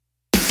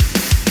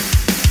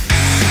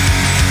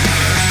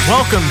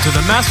Welcome to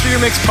the Master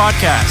Your Mix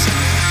podcast,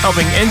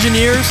 helping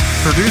engineers,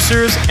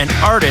 producers, and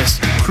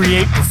artists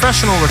create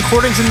professional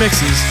recordings and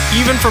mixes,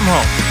 even from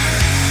home.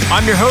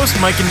 I'm your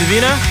host, Mike and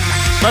Davina.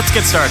 Let's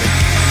get started.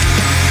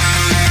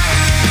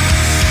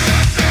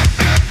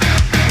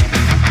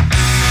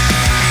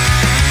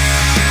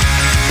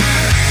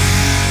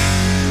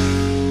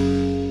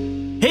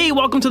 Hey,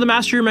 welcome to the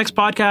Master Your Mix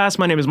podcast.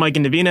 My name is Mike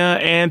and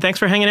Davina, and thanks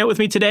for hanging out with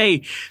me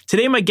today.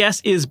 Today, my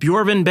guest is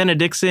Björgvin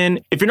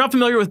Benediktsson. If you're not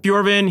familiar with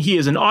Björgvin, he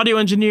is an audio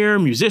engineer,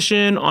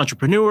 musician,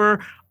 entrepreneur,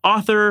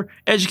 author,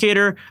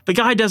 educator. The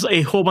guy does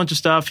a whole bunch of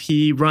stuff.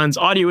 He runs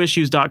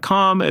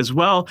audioissues.com as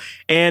well.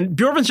 And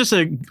Björgvin's just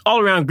an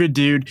all-around good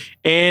dude.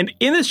 And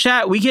in this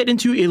chat, we get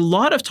into a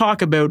lot of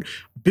talk about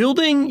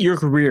building your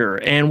career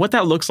and what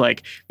that looks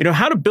like,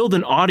 how to build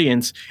an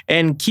audience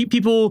and keep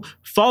people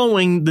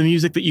following the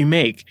music that you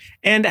make,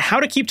 and how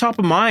to keep top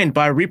of mind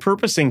by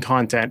repurposing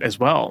content as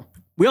well.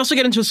 We also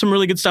get into some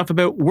really good stuff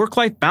about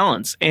work-life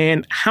balance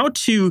and how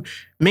to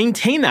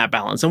maintain that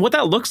balance and what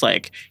that looks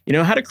like,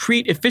 how to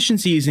create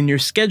efficiencies in your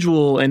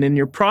schedule and in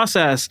your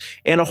process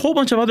and a whole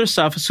bunch of other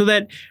stuff so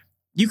that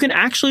you can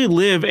actually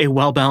live a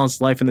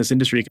well-balanced life in this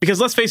industry. Because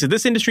let's face it,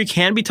 this industry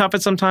can be tough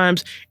at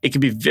sometimes. It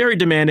can be very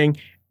demanding.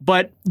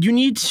 But you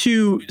need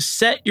to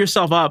set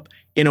yourself up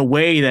in a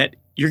way that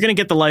you're going to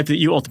get the life that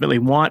you ultimately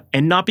want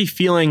and not be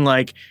feeling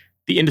like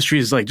the industry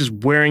is like just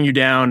wearing you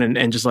down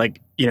and just like,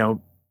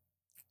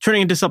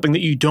 turning into something that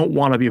you don't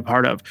want to be a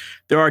part of.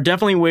 There are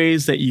definitely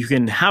ways that you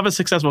can have a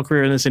successful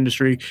career in this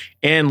industry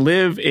and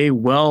live a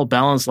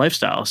well-balanced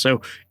lifestyle.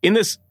 So in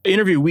this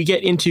interview, we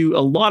get into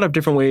a lot of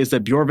different ways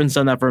that Björgvin's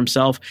done that for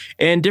himself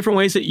and different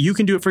ways that you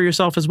can do it for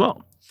yourself as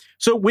well.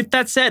 So with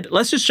that said,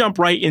 let's just jump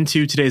right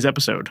into today's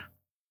episode.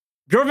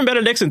 Björgvin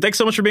Benediktsson, thanks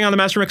so much for being on the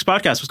Master Mix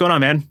podcast. What's going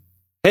on, man?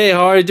 Hey,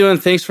 how are you doing?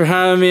 Thanks for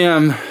having me.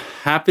 I'm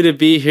happy to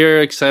be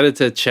here. Excited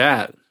to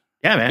chat.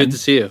 Yeah, man. Good to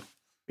see you.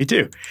 Me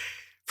too.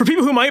 For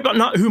people who might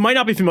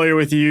not be familiar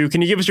with you,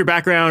 can you give us your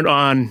background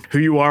on who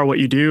you are, what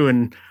you do,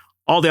 and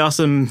all the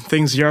awesome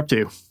things you're up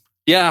to?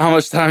 Yeah, how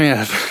much time you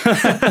have?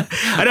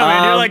 I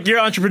know, man. You're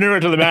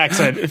entrepreneur to the max,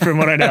 from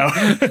what I know.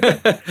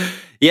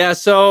 Yeah,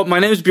 so my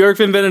name is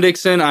Björgvin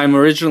Benediktsson. I'm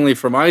originally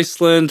from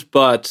Iceland,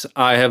 but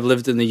I have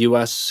lived in the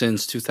U.S.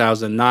 since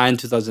 2009,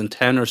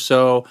 2010 or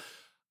so.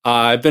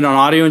 I've been an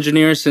audio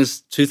engineer since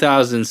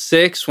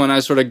 2006 when I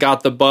sort of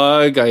got the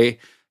bug. I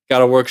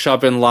got a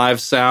workshop in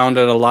live sound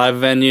at a live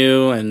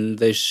venue, and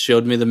they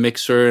showed me the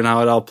mixer and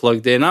how it all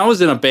plugged in. I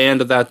was in a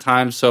band at that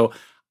time, so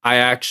I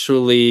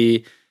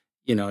actually,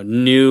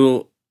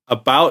 knew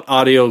about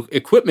audio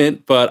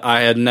equipment, but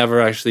I had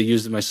never actually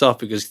used it myself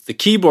because the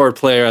keyboard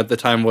player at the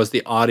time was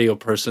the audio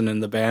person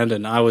in the band,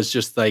 and I was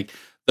just like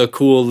the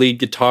cool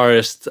lead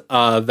guitarist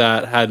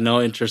that had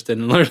no interest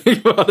in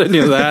learning about any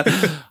of that.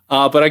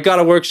 But I did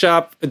a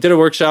workshop,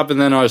 and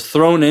then I was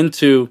thrown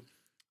into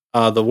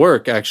the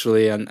work,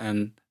 actually,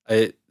 and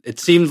it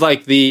seemed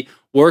like the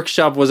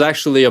workshop was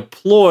actually a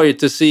ploy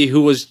to see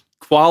who was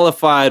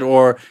qualified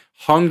or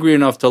hungry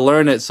enough to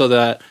learn it so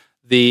that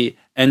the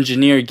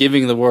engineer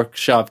giving the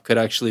workshop could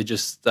actually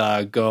just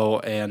go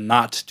and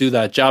not do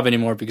that job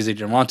anymore because he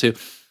didn't want to.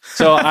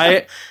 So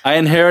I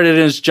inherited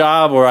his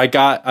job, or I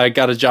got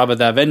a job at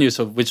that venue,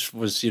 so which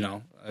was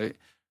a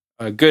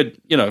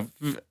good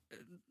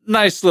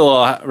nice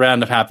little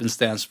random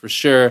happenstance for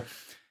sure.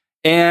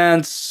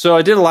 And so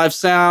I did a live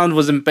sound,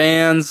 was in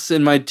bands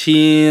in my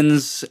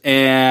teens,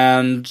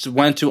 and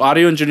went to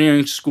audio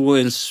engineering school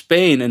in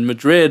Spain, in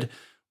Madrid,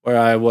 where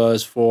I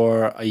was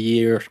for a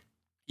year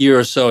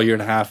or so, year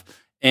and a half.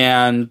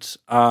 And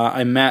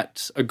I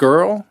met a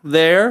girl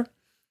there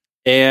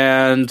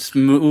and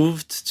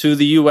moved to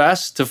the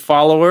U.S. to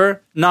follow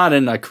her, not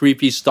in a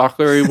creepy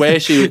stalkery way.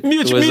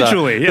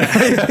 Mutually,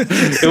 yeah.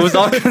 It was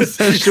all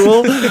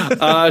consensual.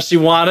 She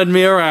wanted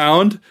me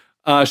around.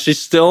 She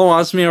still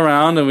wants me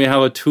around, and we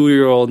have a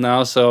 2-year-old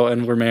now.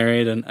 And we're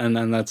married,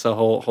 and that's a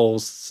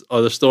whole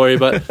other story.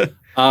 But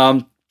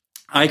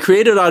I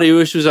created Audio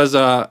Issues as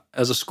a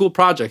school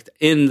project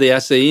in the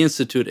SAE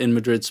Institute in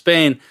Madrid,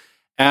 Spain,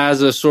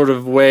 as a sort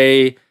of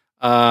way.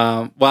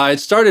 I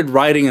started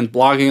writing and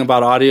blogging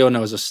about audio, and I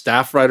was a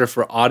staff writer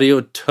for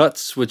Audio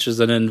Tuts, which is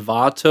an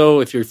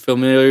Envato. If you're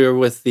familiar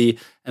with the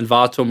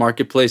Envato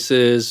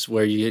marketplaces,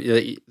 where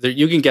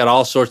you can get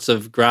all sorts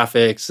of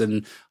graphics,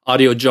 and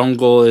Audio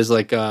Jungle is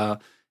a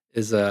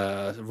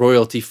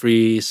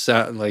royalty-free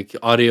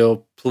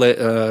audio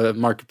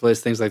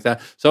marketplace, things like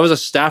that. So I was a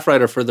staff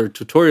writer for their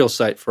tutorial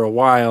site for a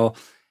while,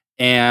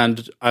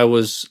 and I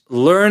was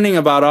learning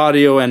about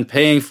audio and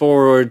paying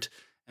forward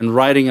and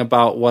writing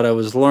about what I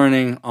was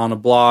learning on a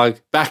blog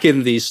back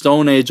in the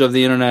stone age of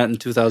the internet in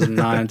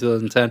 2009,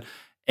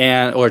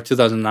 2010, or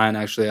 2009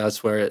 actually.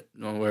 That's where it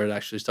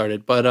actually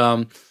started. But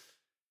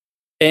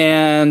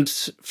and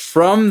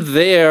from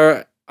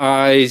there,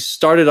 I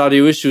started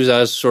Audio Issues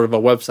as sort of a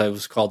website. It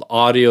was called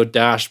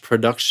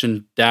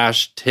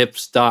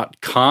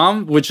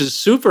audio-production-tips.com, which is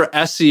super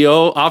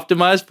SEO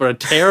optimized, but a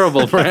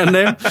terrible brand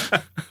name.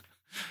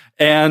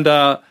 And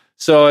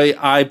So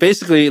I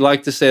basically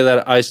like to say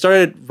that I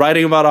started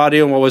writing about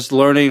audio and what I was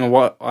learning and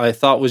what I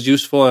thought was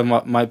useful and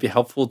what might be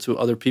helpful to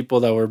other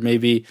people that were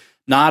maybe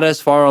not as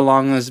far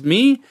along as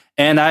me.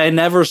 And I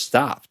never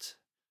stopped.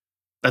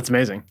 That's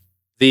amazing.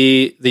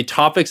 The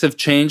topics have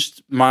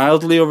changed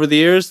mildly over the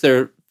years.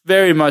 They're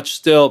very much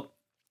still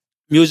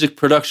music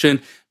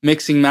production,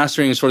 mixing,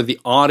 mastering, and sort of the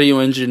audio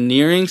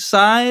engineering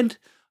side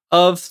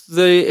of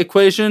the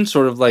equation,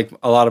 sort of like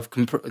a lot of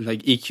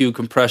like EQ,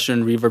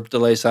 compression, reverb,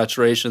 delay,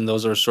 saturation.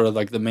 Those are sort of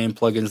like the main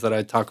plugins that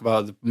I talk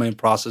about, the main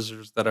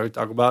processors that I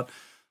talk about.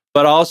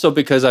 But also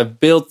because I've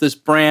built this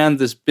brand,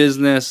 this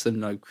business,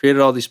 and I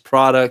created all these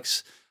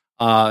products,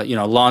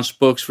 launched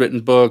books,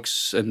 written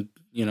books, and,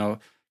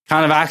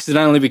 kind of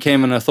accidentally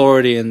became an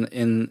authority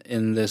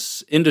in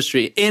this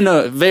industry in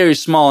a very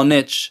small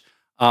niche.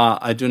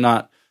 I do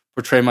not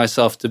portray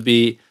myself to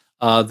be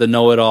the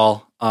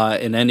know-it-all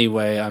in any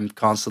way. I'm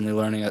constantly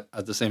learning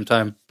at the same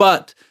time.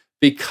 But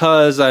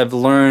because I've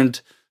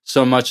learned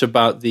so much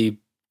about the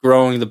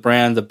growing the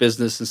brand, the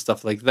business, and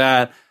stuff like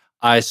that,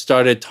 I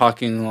started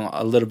talking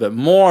a little bit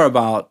more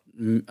about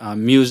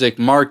music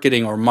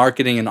marketing or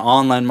marketing and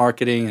online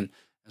marketing and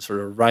sort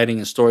of writing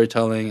and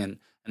storytelling and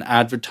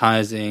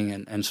advertising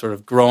and sort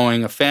of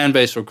growing a fan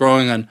base or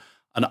growing an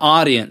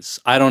audience.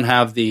 I don't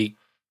have the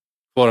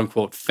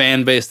quote-unquote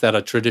fan base that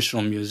a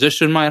traditional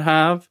musician might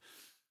have.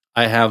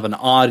 I have an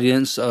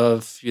audience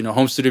of,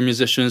 home studio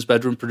musicians,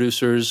 bedroom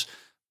producers,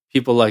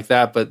 people like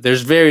that. But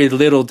there's very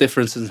little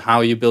difference in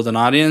how you build an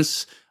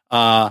audience.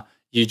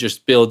 You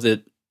just build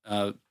it.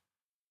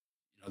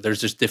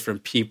 There's just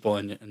different people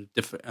and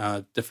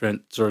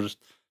different sort of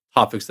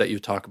topics that you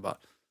talk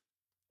about.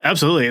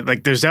 Absolutely.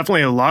 Like there's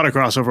definitely a lot of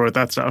crossover with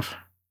that stuff.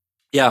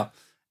 Yeah.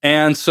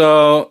 And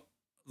so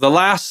the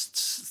last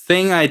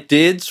thing I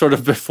did sort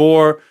of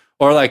before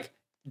or like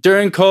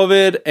during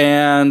COVID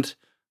and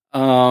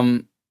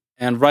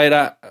right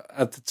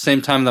at the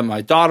same time that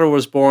my daughter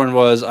was born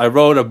was I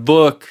wrote a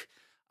book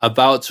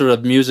about sort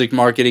of music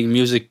marketing,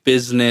 music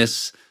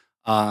business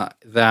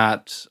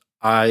that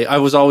I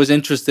was always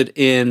interested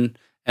in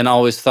and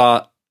always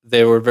thought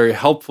they were very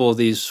helpful,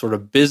 these sort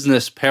of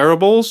business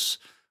parables,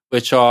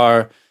 which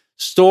are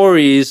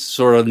stories,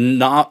 sort of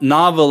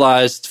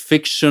novelized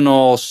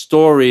fictional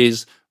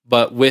stories,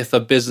 but with a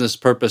business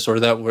purpose or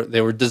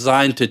they were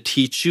designed to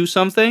teach you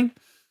something.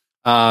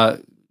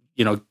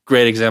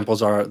 Great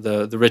examples are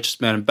the Richest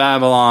Man in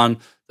Babylon,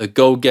 The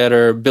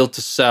Go-Getter, Built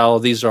to Sell.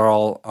 These are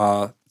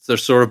all they're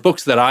sort of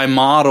books that I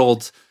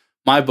modeled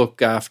my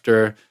book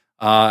after,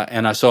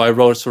 so I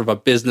wrote sort of a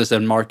business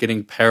and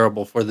marketing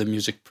parable for the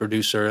music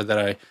producer that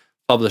I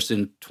published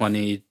in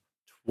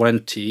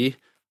 2020,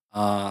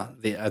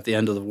 at the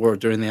end of the world,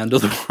 during the end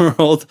of the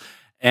world,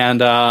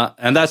 and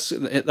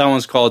that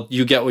one's called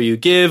 "You Get What You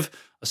Give: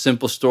 A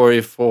Simple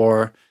Story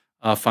for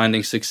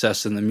Finding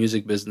Success in the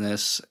Music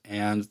Business."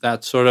 And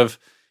that's sort of,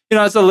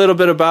 it's a little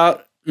bit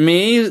about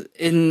me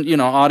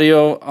in,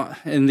 audio,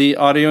 in the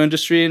audio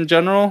industry in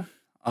general.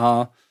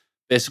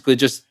 Basically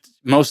just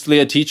mostly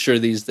a teacher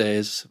these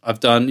days. I've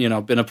done,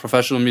 been a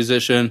professional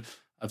musician.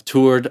 I've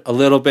toured a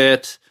little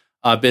bit.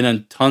 I've been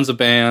in tons of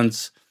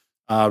bands,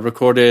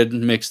 recorded,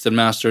 mixed, and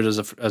mastered as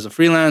a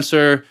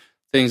freelancer,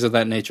 things of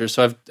that nature.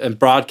 So I've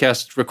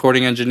broadcast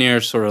recording engineer,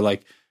 sort of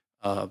like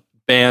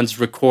bands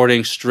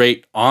recording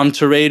straight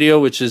onto radio,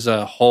 which is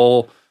a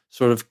whole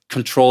sort of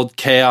controlled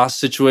chaos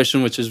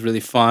situation, which is really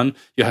fun.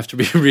 You have to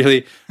be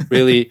really,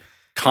 really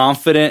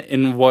confident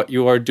in what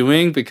you are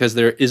doing because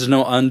there is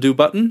no undo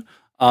button.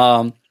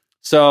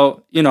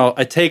 So,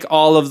 I take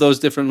all of those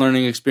different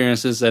learning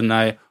experiences and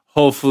I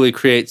hopefully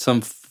create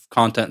some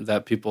content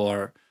that people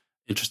are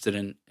interested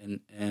in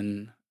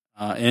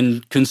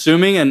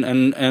consuming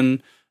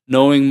and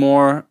knowing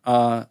more,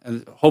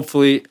 and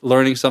hopefully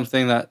learning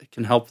something that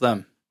can help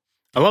them.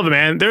 I love it,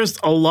 man. There's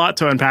a lot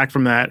to unpack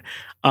from that.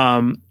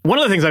 One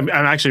of the things I'm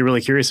actually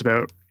really curious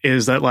about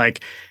is that,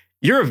 like,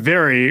 you're a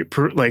very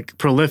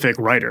prolific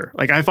writer.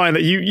 Like, I find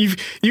that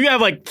you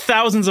have like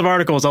thousands of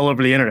articles all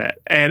over the internet,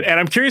 and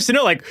I'm curious to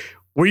know, like,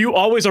 were you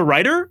always a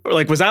writer, or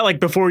like was that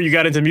like before you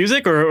got into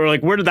music, or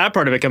like where did that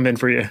part of it come in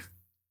for you?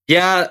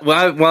 Yeah,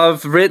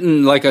 I've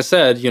written, like I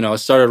said, I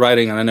started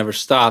writing and I never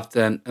stopped.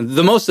 And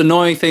the most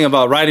annoying thing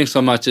about writing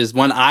so much is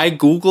when I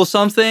Google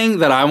something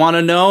that I want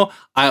to know,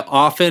 I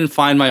often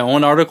find my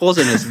own articles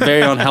and it's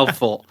very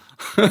unhelpful.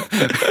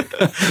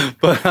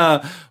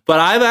 But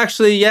I've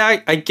actually,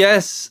 I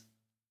guess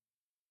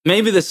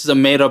maybe this is a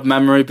made up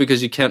memory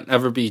because you can't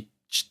ever be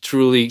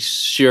truly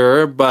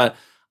sure, but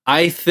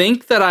I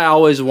think that I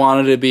always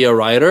wanted to be a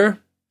writer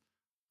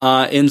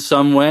in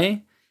some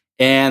way.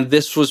 And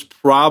this was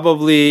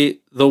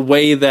probably the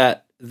way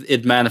that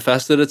it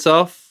manifested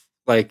itself.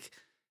 Like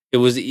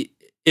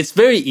it's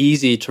very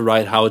easy to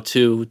write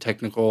how-to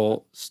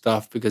technical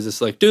stuff because it's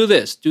like, do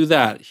this, do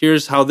that.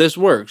 Here's how this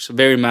works.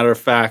 Very matter of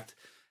fact.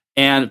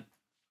 And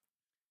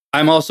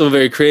I'm also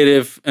very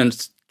creative and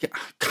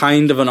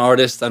kind of an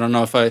artist. I don't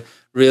know if I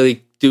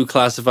really do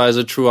classify as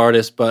a true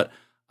artist, but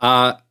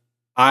I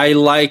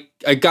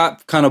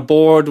got kind of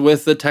bored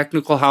with the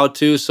technical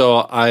how-to.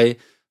 So I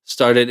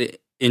started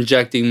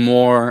injecting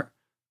more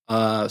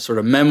sort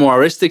of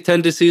memoiristic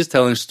tendencies,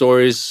 telling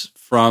stories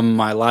from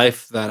my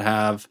life that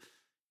have,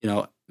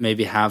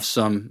 maybe have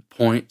some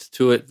point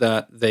to it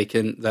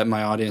that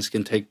my audience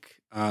can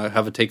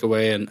have a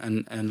takeaway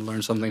and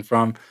learn something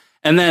from.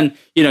 And then,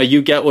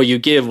 you get what you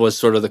give was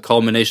sort of the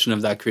culmination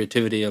of that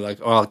creativity. You're like,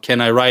 oh, can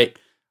I write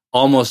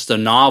almost a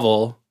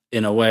novel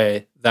in a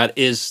way that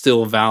is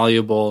still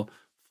valuable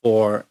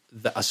for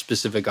a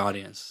specific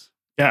audience?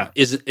 Yeah.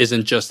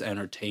 Isn't just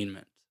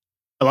entertainment.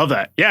 I love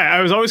that. Yeah,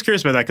 I was always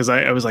curious about that because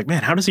I was like,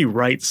 man, how does he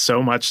write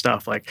so much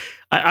stuff? Like,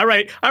 I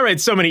write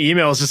so many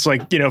emails just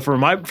like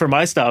for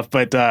my stuff,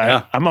 but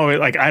I'm always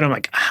like,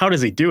 how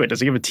does he do it?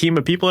 Does he have a team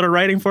of people that are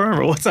writing for him,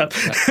 or what's up?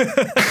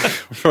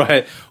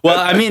 Right. Well,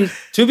 I mean,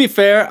 to be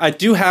fair, I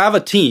do have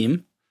a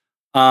team,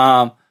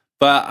 but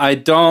I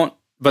don't.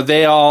 But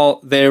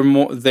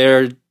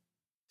their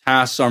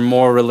tasks are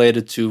more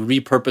related to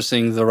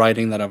repurposing the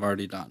writing that I've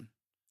already done.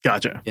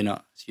 Gotcha.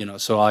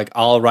 So like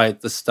I'll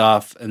write the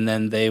stuff and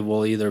then they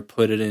will either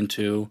put it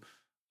into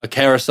a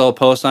carousel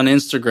post on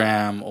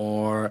Instagram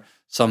or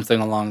something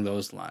along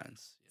those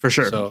lines. For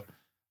sure. So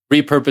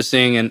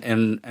repurposing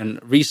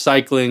and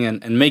recycling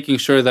and making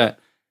sure that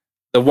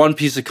the one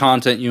piece of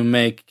content you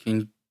make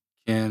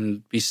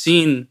can be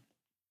seen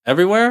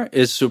everywhere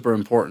is super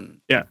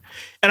important. Yeah.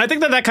 And I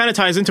think that kind of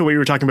ties into what you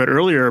were talking about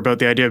earlier about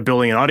the idea of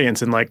building an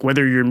audience, and like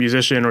whether you're a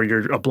musician or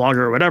you're a blogger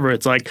or whatever,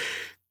 it's like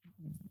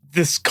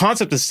this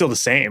concept is still the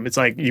same. It's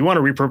like you want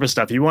to repurpose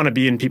stuff. You want to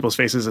be in people's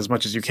faces as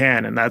much as you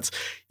can. And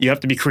you have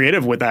to be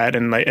creative with that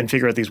and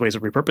figure out these ways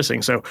of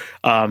repurposing. So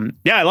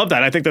I love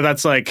that. I think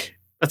that's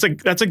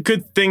a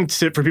good thing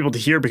for people to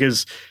hear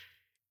because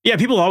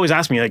people always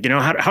ask me like,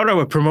 how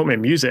do I promote my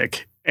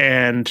music?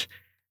 And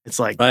it's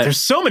like, There's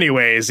so many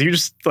ways. You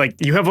just like,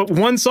 you have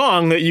one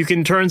song that you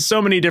can turn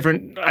so many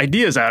different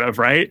ideas out of,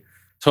 right?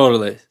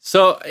 Totally.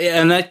 So,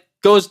 and that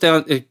comes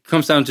down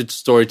to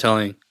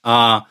storytelling.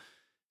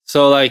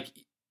 So like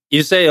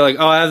you say like,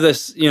 oh, I have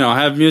this, I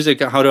have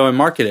music. How do I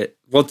market it?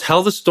 Well,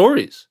 tell the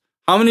stories.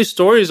 How many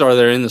stories are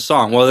there in the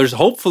song? Well, there's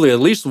hopefully at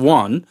least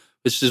one,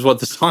 which is what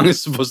the song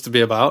is supposed to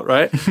be about,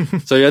 right?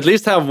 So you at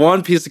least have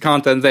one piece of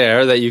content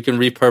there that you can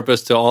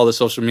repurpose to all the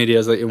social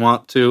medias that you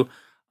want to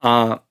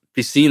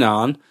be seen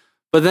on.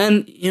 But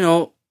then,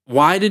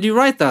 why did you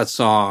write that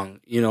song?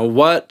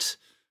 What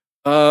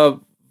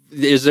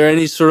is there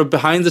any sort of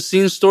behind the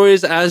scenes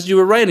stories as you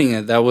were writing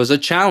it that was a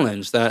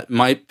challenge that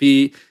might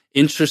be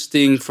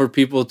interesting for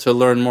people to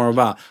learn more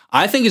about?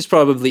 I think it's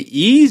probably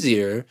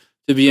easier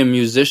to be a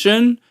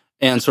musician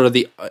and sort of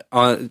the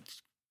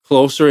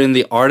closer in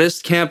the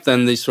artist camp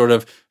than the sort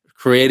of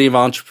creative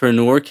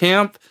entrepreneur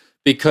camp,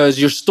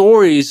 because your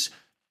stories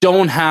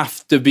don't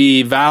have to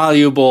be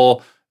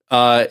valuable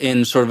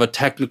in sort of a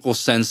technical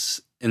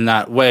sense in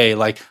that way.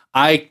 Like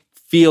I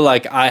feel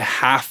like I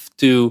have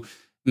to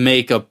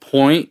make a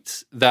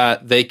point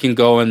that they can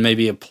go and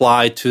maybe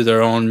apply to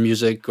their own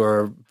music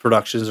or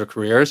productions or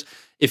careers.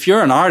 If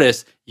you're an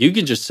artist, you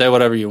can just say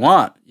whatever you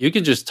want. You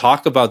can just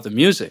talk about the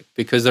music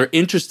because they're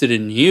interested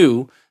in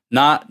you,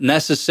 not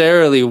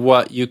necessarily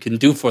what you can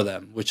do for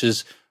them, which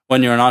is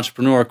when you're an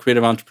entrepreneur,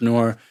 creative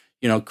entrepreneur,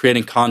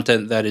 creating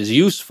content that is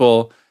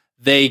useful,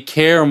 they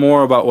care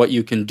more about what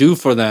you can do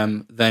for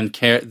them than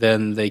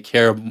they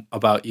care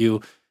about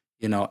you,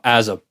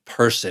 as a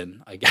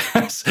person, I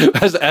guess.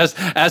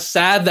 as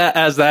sad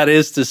as that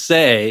is to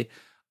say,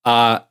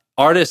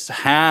 artists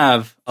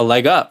have a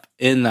leg up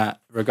in that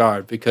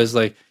regard because,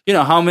 like,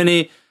 how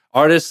many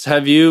artists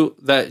have you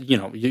that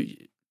you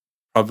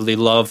probably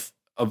love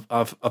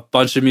a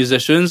bunch of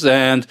musicians,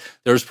 and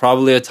there's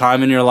probably a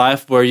time in your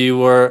life where you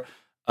were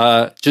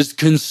just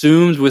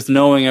consumed with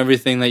knowing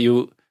everything that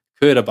you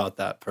could about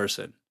that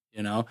person.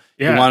 You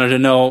wanted to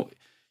know.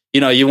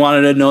 You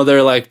wanted to know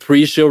their like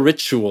pre-show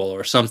ritual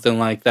or something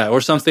like that,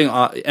 or something,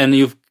 and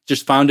you've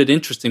just found it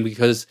interesting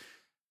because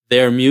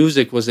their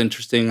music was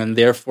interesting, and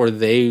therefore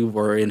they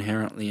were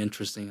inherently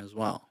interesting as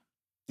well.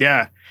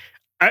 Yeah,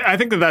 I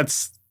think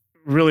that's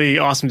really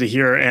awesome to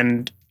hear,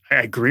 and I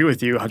agree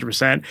with you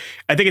 100%.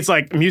 I think it's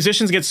like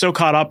musicians get so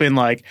caught up in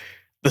like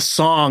the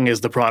song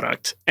is the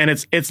product, and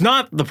it's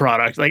not the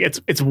product. Like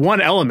it's one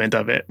element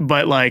of it,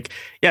 but like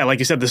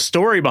you said, the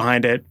story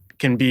behind it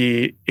can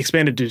be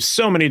expanded to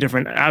so many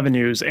different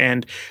avenues,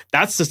 and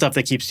that's the stuff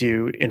that keeps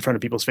you in front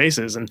of people's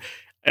faces. And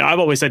I've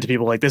always said to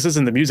people, like, this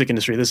isn't the music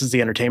industry, this is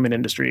the entertainment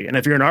industry. And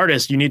if you're an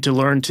artist, you need to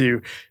learn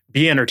to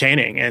be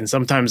entertaining. And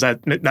sometimes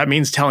that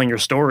means telling your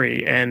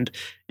story and,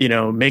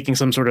 making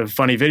some sort of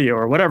funny video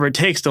or whatever it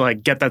takes to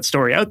like get that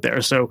story out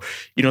there. So,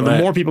 the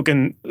more people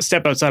can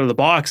step outside of the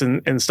box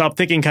and stop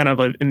thinking kind of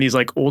like in these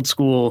like old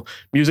school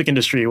music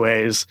industry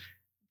ways,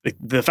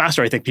 the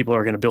faster I think people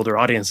are going to build their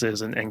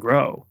audiences and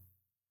grow.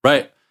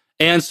 Right.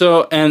 And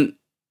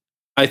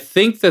I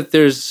think that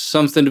there's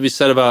something to be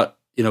said about,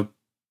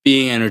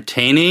 being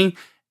entertaining,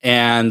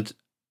 and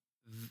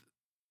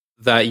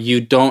that you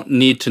don't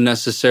need to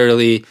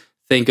necessarily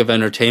think of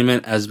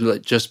entertainment as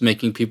just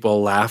making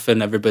people laugh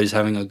and everybody's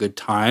having a good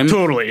time.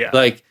 Totally, yeah.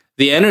 Like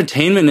the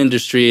entertainment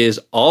industry is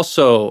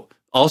also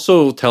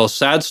tells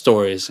sad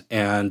stories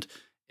and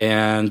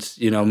and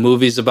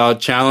movies about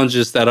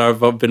challenges that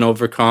have been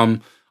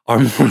overcome are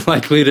more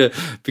likely to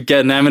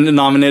get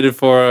nominated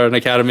for an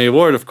Academy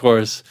Award, of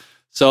course.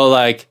 So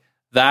like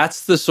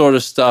that's the sort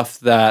of stuff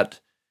that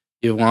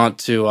you want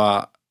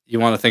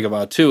to think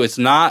about too. It's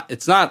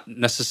not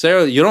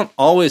necessarily, you don't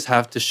always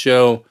have to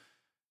show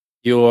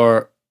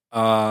your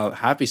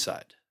happy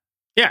side.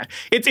 Yeah,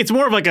 it's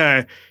more of like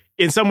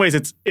in some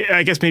ways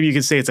I guess maybe you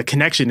could say it's a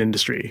connection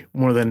industry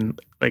more than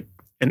like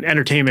an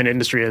entertainment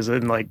industry, as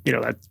in like,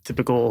 that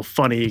typical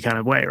funny kind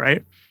of way,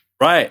 right?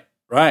 Right.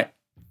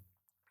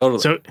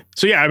 Totally.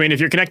 So yeah, I mean, if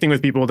you're connecting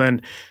with people,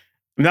 then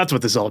that's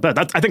what this is all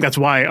about. I think that's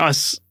why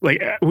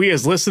we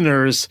as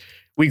listeners,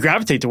 we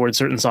gravitate towards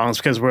certain songs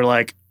because we're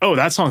like, oh,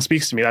 that song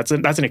speaks to me. That's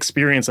an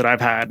experience that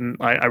I've had and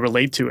I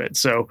relate to it.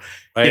 So,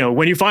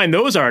 when you find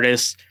those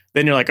artists,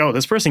 then you're like, oh,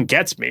 this person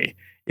gets me,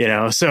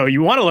 so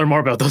you want to learn more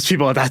about those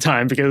people at that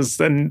time, because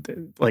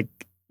then like,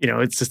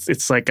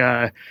 it's like,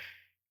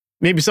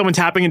 maybe someone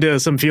tapping into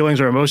some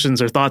feelings or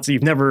emotions or thoughts that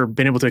you've never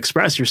been able to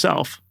express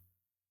yourself.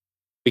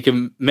 We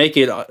can make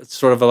it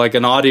sort of like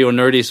an audio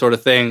nerdy sort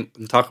of thing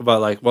and talk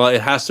about like, well,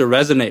 it has to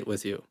resonate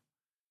with you.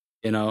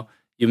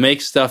 You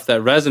make stuff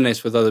that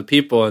resonates with other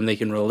people and they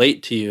can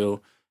relate to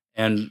you.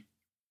 And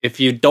if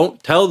you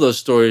don't tell those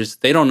stories,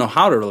 they don't know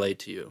how to relate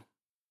to you,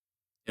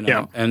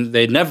 and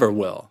they never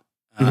will.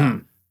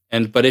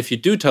 But if you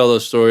do tell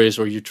those stories,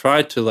 or you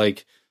try to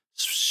like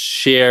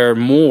share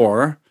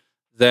more,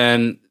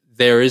 then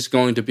there is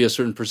going to be a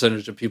certain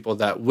percentage of people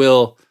that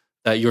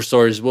your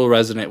stories will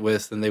resonate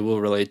with, and they will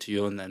relate to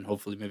you, and then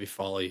hopefully maybe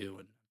follow you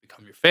and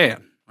become your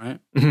fan, right?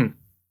 Mm-hmm.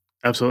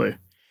 Absolutely.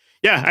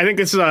 Yeah, I think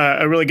this is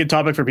a really good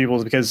topic for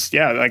people because,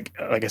 like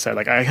I said,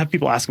 like I have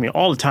people asking me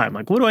all the time,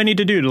 like, what do I need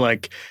to do to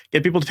like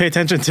get people to pay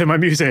attention to my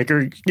music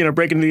or,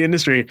 break into the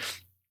industry?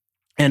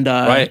 And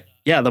right.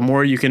 The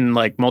more you can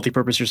like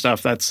multi-purpose your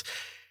stuff, it's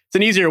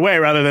an easier way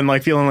rather than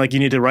like feeling like you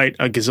need to write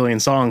a gazillion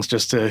songs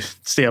just to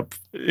stay up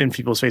in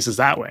people's faces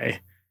that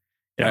way.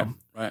 Right.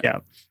 Yeah.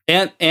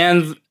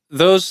 And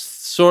those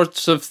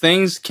sorts of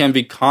things can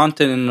be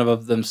content in and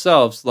of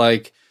themselves.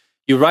 Like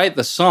you write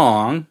the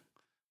song,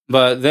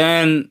 but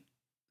then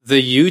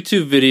the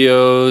YouTube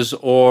videos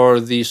or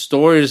the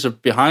stories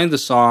behind the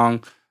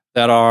song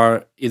that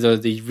are either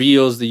the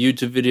reels, the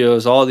YouTube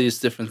videos, all these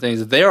different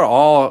things, they're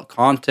all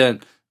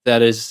content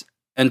that is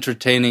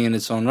entertaining in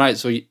its own right.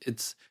 So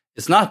it's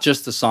not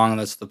just the song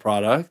that's the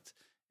product.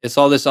 It's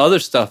all this other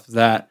stuff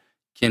that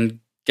can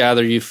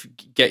gather you,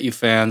 get you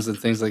fans and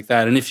things like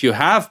that. And if you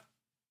have,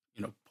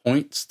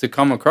 points to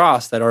come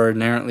across that are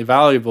inherently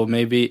valuable,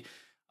 maybe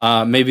the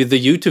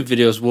YouTube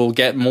videos will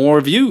get more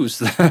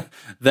views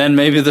than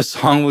maybe the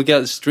song will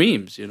get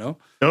streams,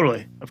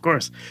 Totally. Of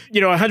course.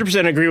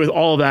 100% agree with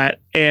all of that.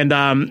 And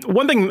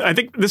one thing, I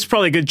think this is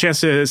probably a good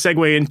chance to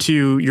segue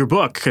into your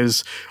book,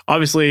 because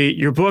obviously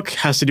your book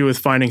has to do with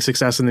finding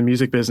success in the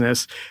music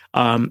business.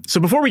 So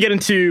before we get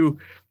into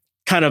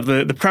kind of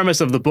the premise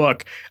of the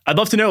book, I'd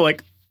love to know,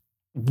 like,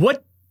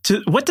 what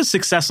does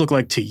success look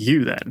like to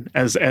you then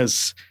as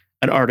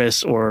an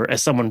artist or as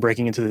someone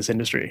breaking into this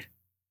industry?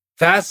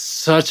 That's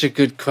such a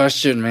good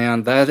question,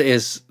 man. That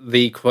is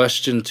the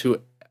question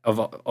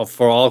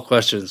for all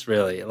questions,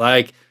 really.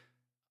 Like,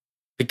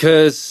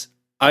 because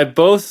I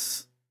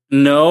both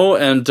know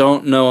and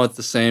don't know at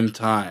the same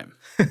time.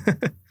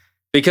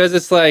 Because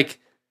it's like,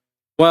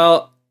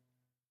 well,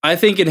 I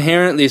think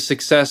inherently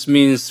success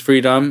means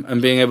freedom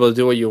and being able to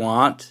do what you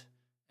want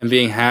and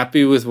being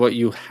happy with what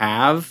you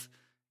have,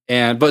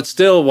 but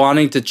still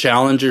wanting to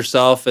challenge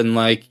yourself and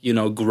like,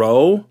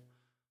 grow.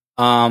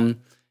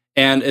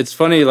 And it's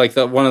funny, like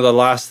one of the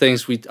last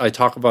things I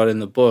talk about in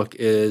the book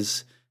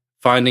is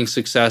finding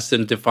success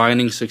and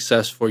defining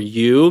success for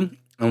you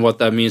and what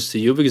that means to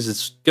you, because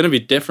it's going to be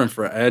different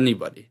for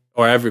anybody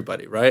or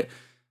everybody, right?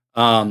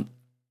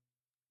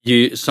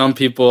 Some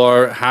people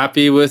are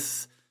happy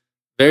with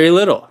very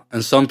little,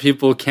 and some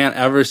people can't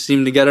ever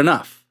seem to get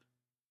enough.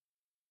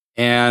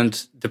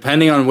 And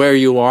depending on where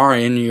you are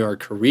in your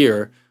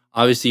career,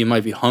 obviously you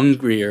might be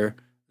hungrier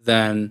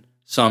than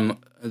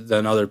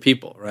other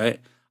people,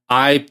 right?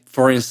 I,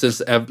 for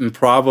instance, am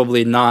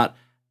probably not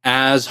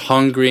as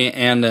hungry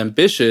and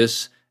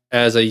ambitious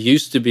as I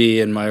used to be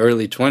in my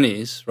early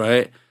 20s,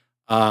 right?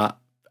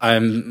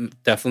 I'm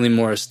definitely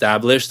more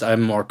established.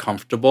 I'm more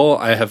comfortable.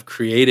 I have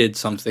created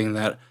something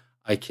that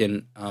I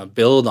can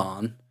build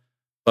on.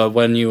 But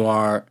when you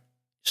are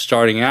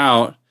starting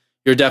out,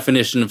 your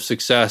definition of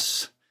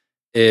success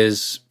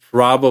is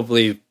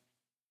probably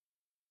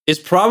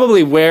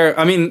where,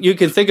 I mean, you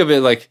can think of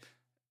it like,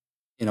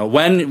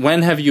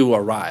 when have you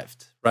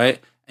arrived, right?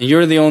 And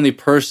you're the only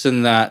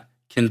person that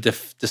can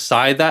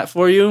decide that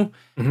for you.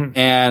 Mm-hmm.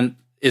 And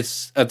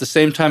it's at the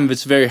same time,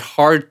 it's very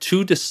hard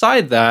to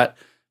decide that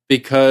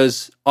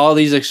because all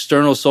these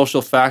external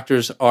social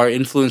factors are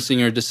influencing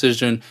your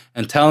decision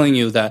and telling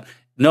you that,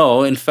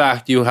 no, in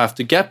fact, you have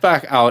to get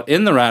back out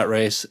in the rat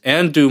race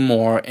and do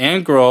more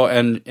and grow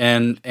and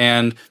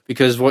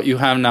because what you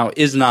have now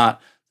is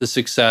not the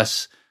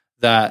success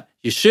that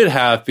you should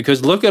have,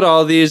 because look at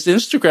all these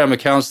Instagram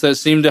accounts that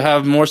seem to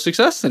have more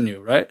success than you,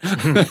 right?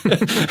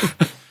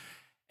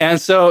 And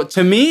so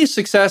to me,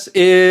 success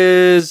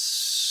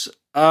is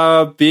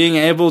being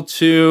able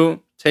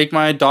to take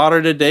my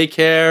daughter to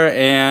daycare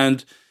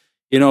and,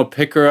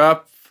 pick her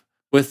up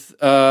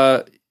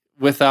without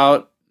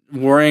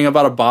worrying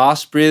about a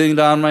boss breathing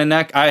down my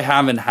neck. I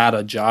haven't had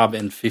a job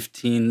in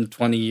 15,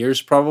 20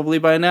 years probably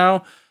by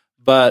now,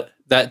 but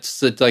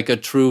that's like a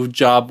true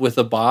job with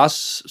a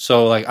boss.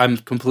 So like I'm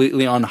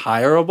completely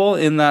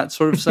unhireable in that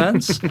sort of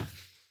sense.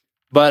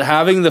 But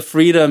having the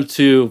freedom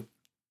to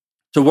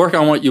work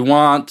on what you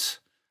want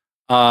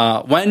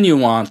when you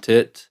want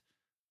it,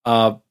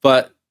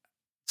 but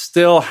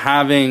still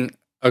having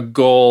a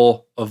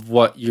goal of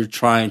what you're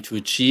trying to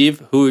achieve,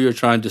 who you're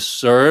trying to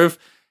serve,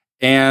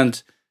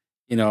 and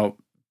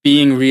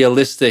being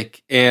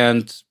realistic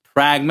and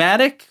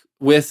pragmatic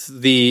with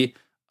the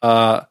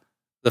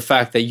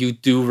fact that you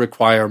do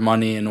require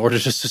money in order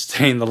to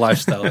sustain the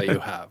lifestyle that you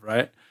have,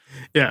 right?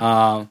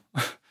 Yeah.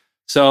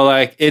 So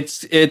like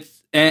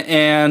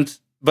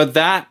but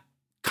that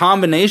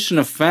combination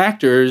of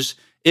factors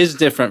is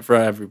different for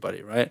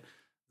everybody, right?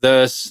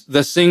 The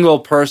single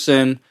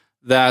person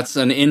that's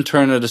an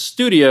intern at a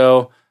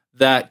studio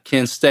that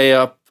can stay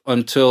up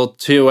until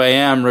 2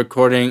 a.m.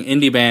 recording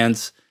indie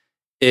bands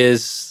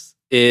is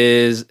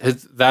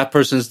that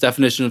person's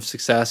definition of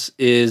success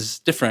is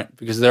different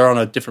because they're on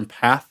a different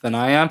path than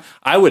I am.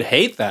 I would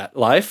hate that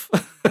life.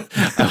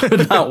 I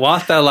would not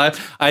want that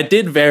life. I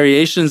did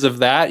variations of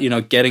that,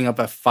 getting up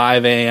at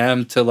 5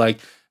 a.m. to like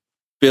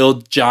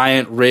build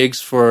giant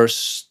rigs for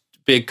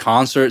big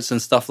concerts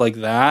and stuff like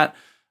that.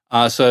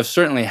 So I've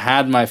certainly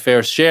had my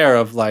fair share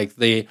of like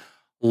the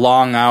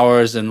long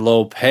hours and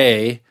low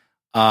pay.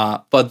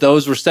 But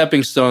those were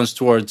stepping stones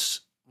towards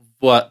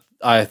what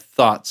I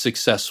thought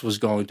success was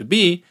going to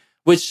be,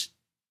 which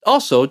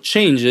also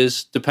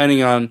changes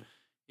depending on,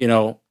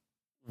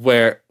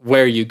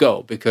 where you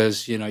go,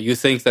 because, you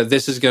think that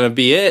this is going to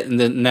be it. And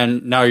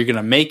then now you're going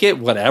to make it,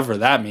 whatever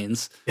that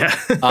means.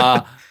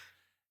 Yeah.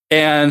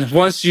 And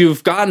once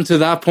you've gotten to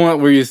that point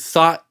where you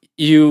thought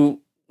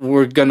you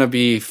were going to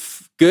be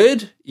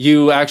good,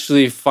 you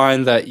actually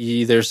find that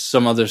there's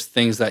some other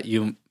things that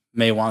you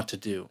may want to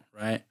do,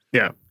 right?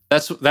 Yeah.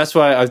 That's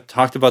why I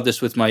talked about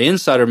this with my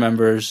insider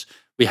members.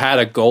 We had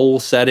a goal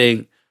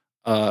setting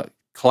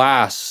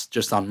class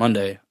just on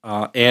Monday,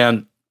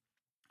 and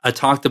I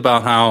talked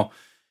about how,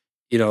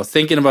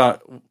 thinking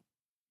about,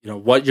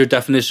 what your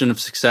definition of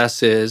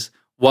success is,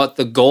 what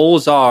the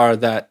goals are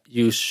that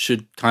you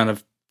should kind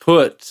of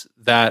put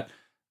that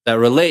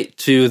relate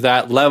to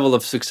that level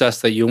of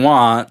success that you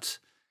want,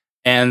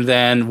 and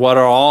then what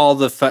are all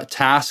the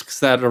tasks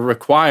that are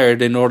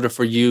required in order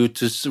for you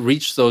to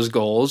reach those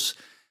goals.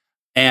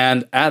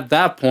 And at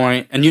that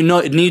point, and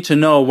need to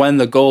know when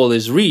the goal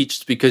is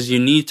reached, because you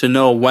need to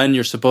know when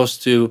you're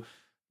supposed to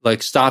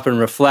like stop and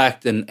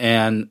reflect and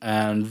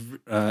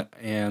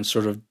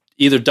sort of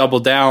either double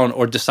down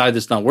or decide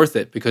it's not worth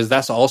it, because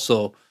that's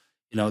also,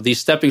 these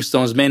stepping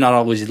stones may not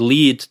always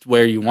lead to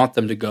where you want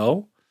them to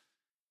go.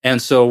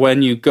 And so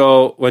when you're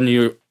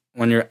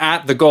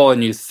at the goal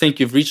and you think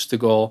you've reached the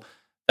goal,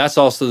 that's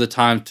also the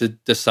time to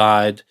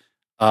decide,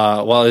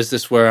 well, is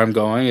this where I'm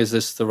going? Is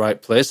this the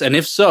right place? And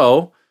if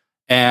so,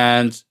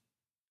 and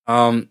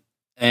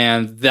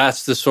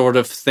that's the sort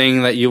of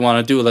thing that you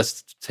want to do.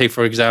 Let's take,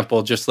 for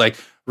example, just like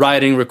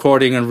writing,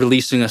 recording, and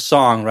releasing a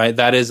song, right?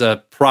 That is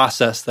a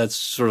process that's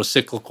sort of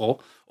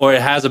cyclical, or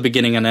it has a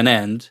beginning and an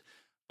end.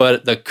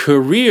 But the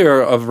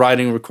career of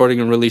writing,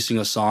 recording, and releasing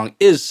a song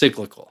is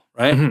cyclical,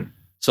 right? Mm-hmm.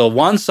 So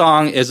one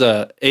song is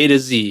a to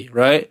Z,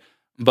 right?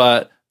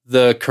 But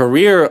the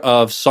career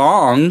of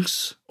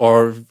songs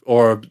or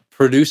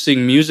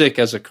producing music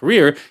as a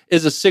career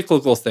is a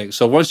cyclical thing.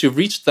 So once you've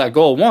reached that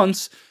goal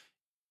once,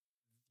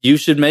 you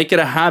should make it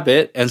a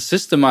habit and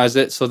systemize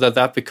it so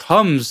that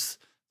becomes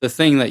the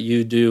thing that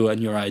you do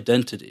and your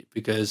identity.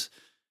 Because,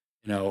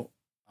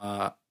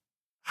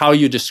 how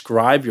you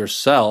describe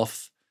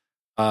yourself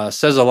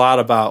says a lot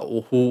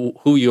about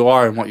who you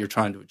are and what you're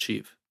trying to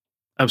achieve.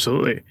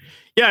 Absolutely.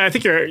 Yeah, I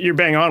think you're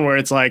bang on where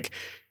it's like,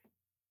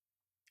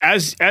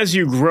 as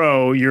you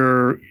grow,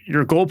 your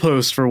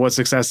goalposts for what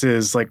success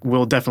is like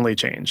will definitely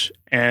change.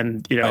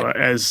 And right.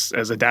 as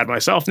a dad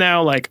myself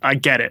now, like I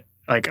get it.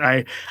 Like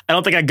I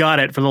don't think I got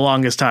it for the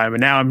longest time,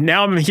 and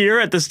now I'm here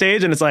at the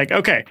stage, and it's like,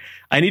 okay,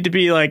 I need to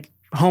be like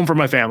home for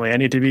my family. I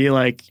need to be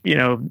like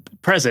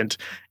present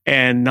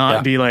and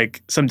not be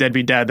like some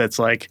deadbeat dad that's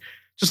like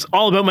just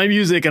all about my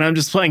music and I'm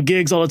just playing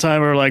gigs all the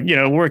time, or like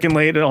working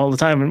late all the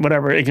time and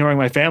whatever, ignoring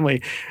my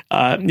family.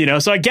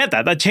 So I get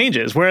that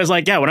changes. Whereas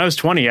like when I was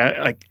 20,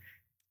 I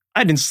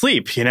didn't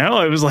sleep.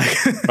 It was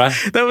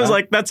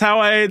like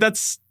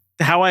that's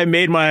how I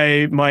made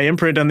my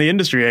imprint on the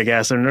industry, I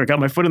guess, and got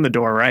my foot in the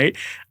door, right?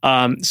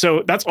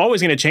 So that's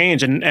always going to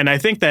change, and I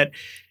think that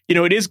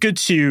it is good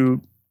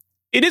to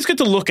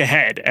look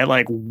ahead at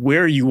like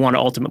where you want to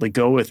ultimately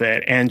go with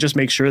it, and just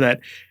make sure that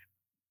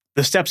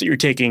the steps that you're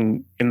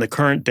taking in the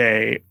current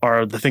day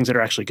are the things that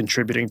are actually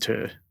contributing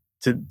to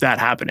that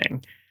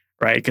happening,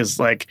 right? Because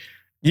like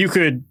you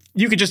could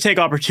just take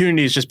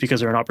opportunities just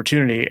because they're an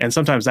opportunity, and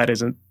sometimes that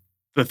isn't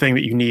the thing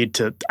that you need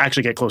to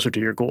actually get closer to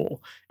your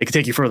goal. It could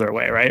take you further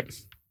away, right?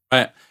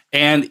 Right.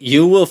 And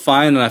you will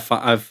find, and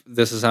I've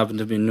this has happened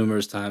to me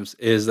numerous times,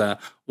 is that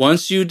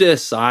once you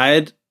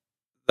decide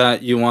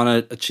that you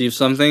want to achieve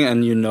something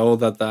and you know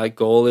that that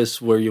goal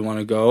is where you want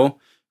to go,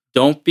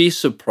 don't be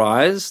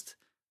surprised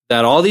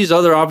that all these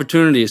other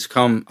opportunities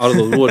come out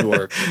of the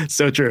woodwork.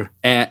 So true.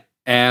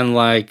 And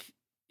like,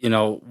 you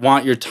know,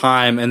 want your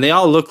time, and they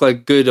all look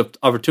like good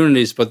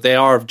opportunities, but they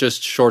are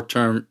just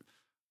short-term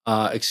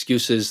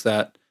excuses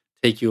that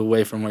take you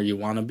away from where you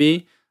want to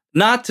be.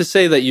 Not to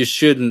say that you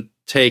shouldn't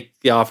take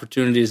the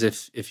opportunities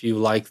if you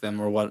like them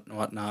or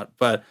whatnot,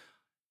 but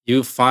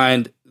you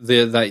find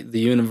that the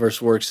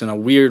universe works in a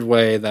weird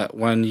way that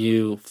when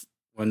you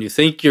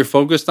think you're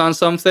focused on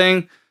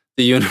something,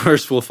 the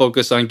universe will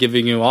focus on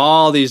giving you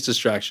all these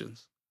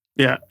distractions.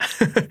 Yeah.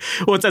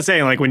 What's that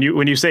saying? Like when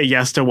you say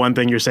yes to one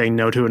thing, you're saying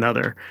no to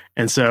another.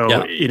 And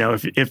so, you know,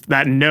 if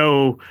that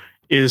no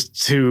is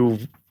to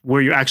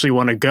where you actually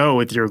want to go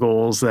with your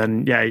goals,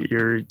 then yeah,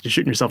 you're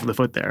shooting yourself in the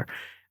foot there.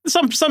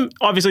 Some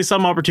obviously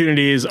some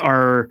opportunities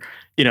are,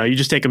 you know, you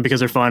just take them because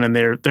they're fun and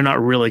they're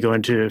not really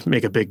going to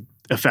make a big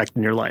effect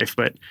in your life,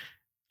 but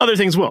other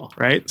things will,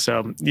 right?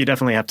 So you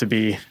definitely have to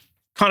be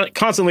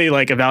constantly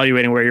like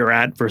evaluating where you're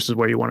at versus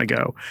where you want to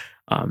go.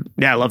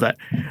 Yeah, I love that.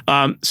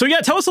 So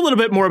yeah, tell us a little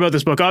bit more about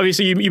this book.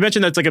 Obviously, you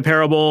mentioned that's like a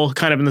parable,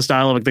 kind of in the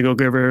style of like the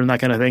Go-Giver and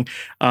that kind of thing.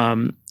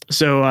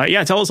 So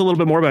yeah, tell us a little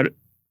bit more about it.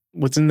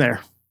 What's in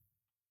there?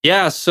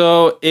 Yeah,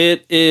 so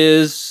it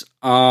is.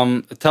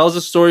 It tells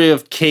the story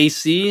of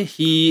Casey.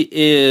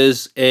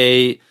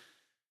 He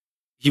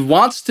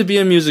wants to be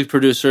a music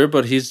producer,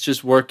 but he's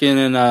just working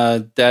in a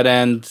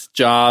dead-end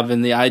job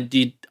in the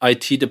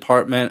IT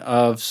department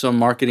of some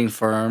marketing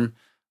firm.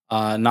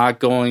 Not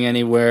going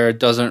anywhere,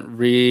 doesn't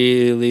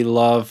really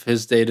love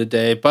his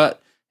day-to-day,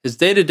 but his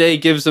day-to-day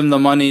gives him the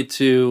money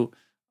to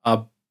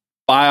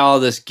buy all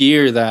this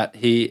gear that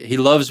he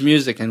loves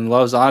music and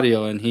loves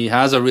audio, and he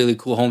has a really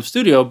cool home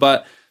studio,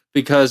 but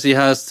because he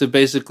has to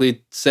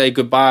basically say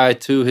goodbye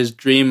to his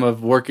dream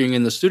of working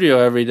in the studio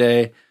every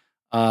day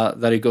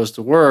that he goes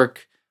to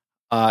work,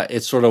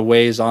 it sort of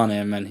weighs on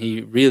him, and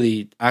he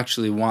really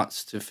actually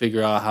wants to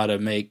figure out how to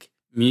make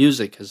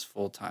music his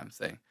full-time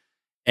thing.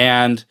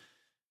 And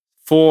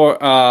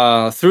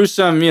through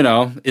some, you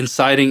know,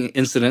 inciting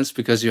incidents,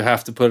 because you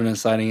have to put an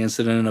inciting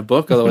incident in a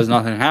book, otherwise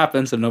nothing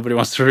happens and nobody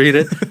wants to read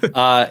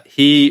it.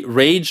 He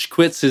rage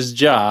quits his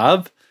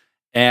job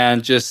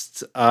and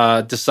just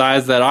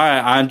decides that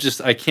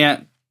I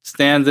can't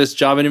stand this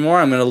job anymore.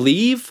 I'm going to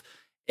leave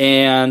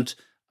and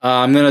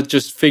I'm going to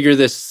just figure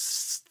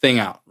this thing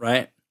out,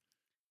 right?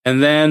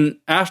 And then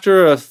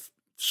after a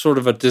sort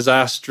of a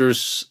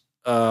disastrous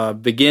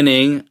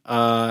beginning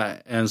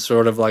and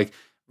sort of like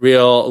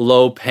real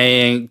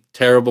low-paying,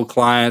 terrible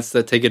clients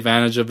that take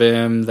advantage of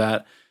him,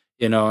 that,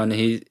 you know, and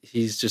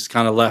he's just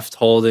kind of left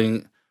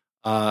holding,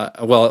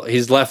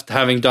 he's left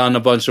having done a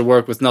bunch of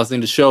work with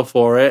nothing to show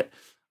for it.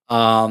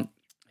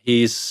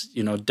 He's,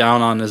 you know,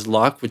 down on his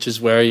luck, which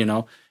is where, you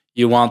know,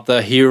 you want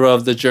the hero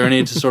of the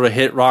journey to sort of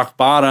hit rock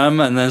bottom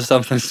and then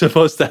something's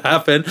supposed to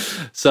happen.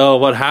 So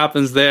what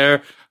happens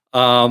there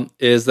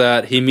is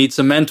that he meets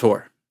a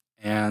mentor.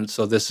 And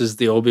so this is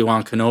the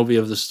Obi-Wan Kenobi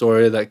of the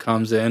story that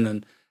comes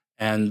in,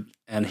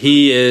 and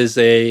he is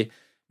a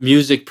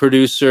music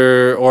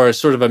producer, or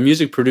sort of a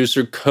music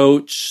producer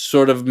coach,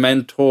 sort of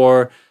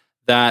mentor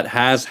that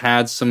has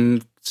had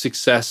some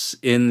success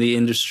in the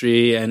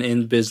industry and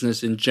in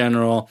business in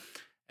general.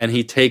 And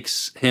he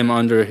takes him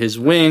under his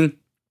wing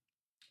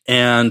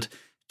and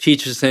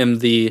teaches him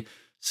the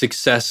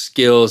success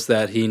skills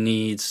that he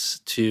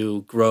needs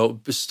to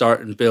start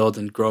and build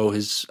and grow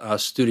his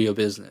studio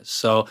business.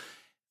 So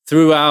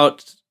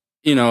throughout,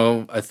 you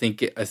know, I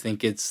think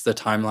it's the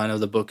timeline of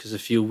the book is a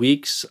few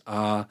weeks.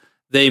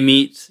 They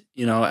meet,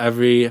 you know,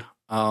 every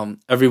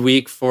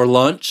week for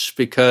lunch,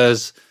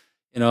 because,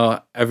 you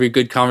know, every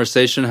good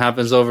conversation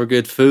happens over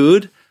good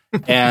food.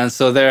 And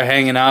so they're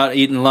hanging out,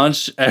 eating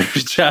lunch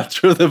every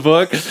chapter of the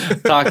book,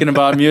 talking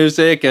about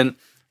music and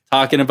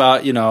talking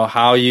about, you know,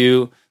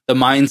 the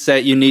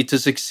mindset you need to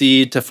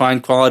succeed, to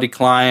find quality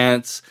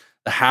clients,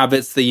 the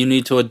habits that you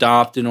need to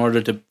adopt in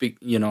order to be,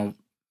 you know,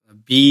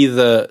 be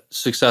the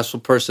successful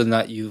person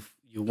that you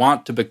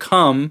want to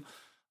become,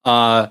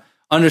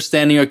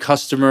 understanding your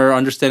customer,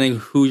 understanding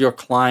who your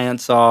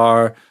clients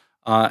are,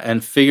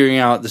 and figuring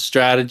out the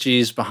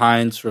strategies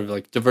behind sort of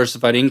like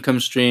diversified income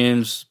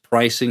streams,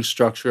 pricing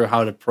structure,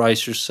 how to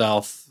price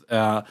yourself,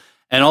 and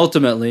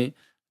ultimately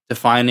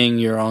defining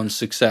your own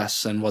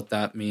success and what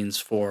that means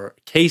for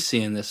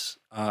Casey in this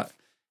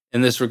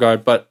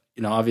regard. But,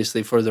 you know,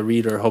 obviously for the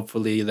reader,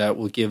 hopefully that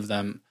will give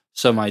them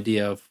some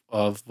idea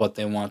of what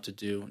they want to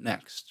do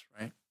next,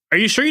 right? Are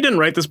you sure you didn't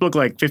write this book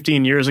like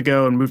 15 years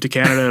ago and move to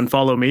Canada and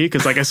follow me?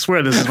 Because, like, I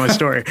swear this is my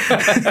story.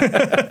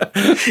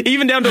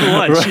 Even down to the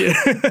lunch.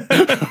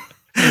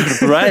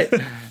 Right.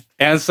 Right.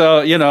 And so,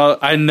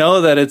 I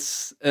know that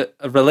it's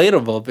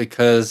relatable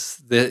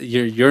because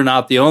you're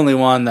not the only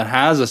one that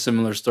has a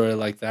similar story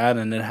like that,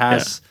 and it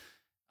has,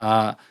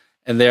 and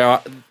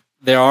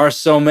there are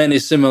so many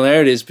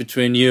similarities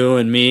between you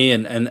and me,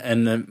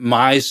 and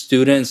my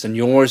students and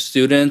your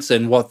students,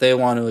 and what they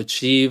want to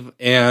achieve.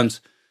 And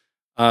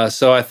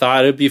so I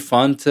thought it'd be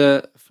fun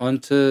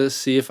to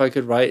see if I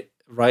could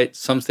write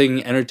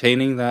something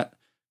entertaining that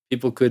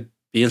people could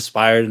be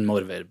inspired and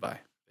motivated by.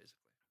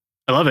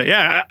 I love it.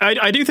 Yeah,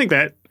 I do think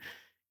that,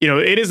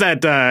 it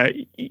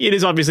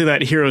is obviously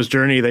that hero's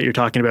journey that you're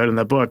talking about in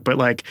the book, but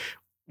like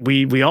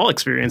we all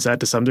experience that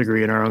to some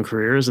degree in our own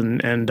careers,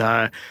 and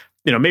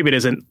maybe it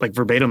isn't like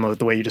verbatim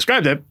the way you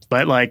described it,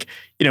 but like,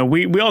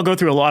 we all go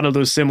through a lot of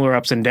those similar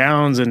ups and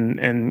downs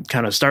and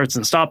kind of starts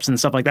and stops and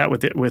stuff like that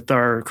with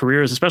our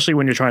careers, especially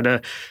when you're trying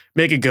to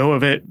make a go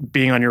of it,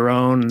 being on your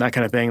own and that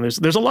kind of thing.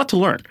 There's a lot to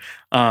learn,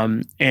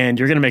 and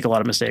you're going to make a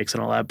lot of mistakes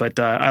and all that. But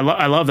I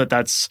love that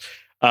that's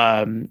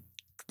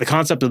the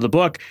concept of the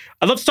book.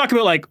 I'd love to talk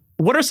about like,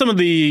 what are some of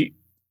the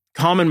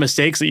common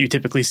mistakes that you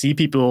typically see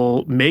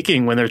people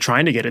making when they're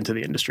trying to get into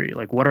the industry?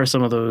 Like, what are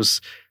some of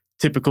those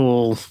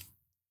typical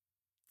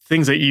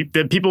things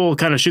that people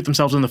kind of shoot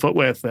themselves in the foot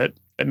with that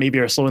maybe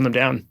are slowing them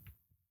down?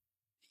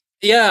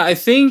 Yeah, I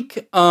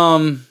think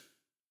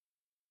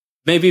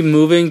maybe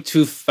moving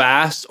too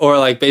fast, or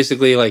like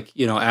basically like,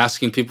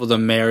 asking people to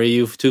marry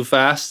you too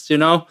fast,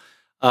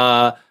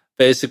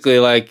 basically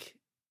like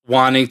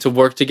wanting to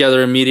work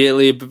together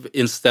immediately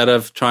instead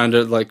of trying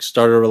to like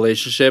start a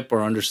relationship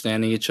or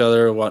understanding each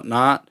other or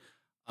whatnot,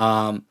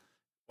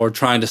 or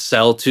trying to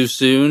sell too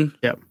soon.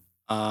 Yep.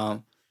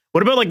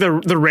 What about like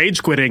the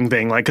rage quitting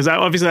thing? Like, because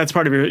obviously that's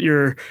part of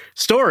your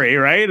story,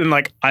 right? And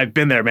like, I've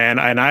been there, man,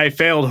 and I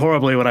failed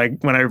horribly when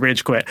I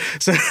rage quit.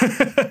 So,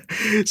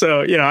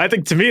 I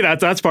think to me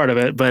that's part of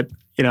it. But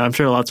I'm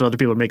sure lots of other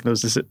people are making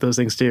those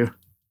things too.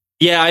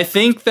 Yeah, I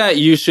think that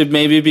you should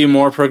maybe be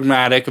more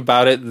pragmatic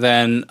about it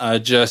than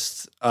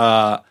just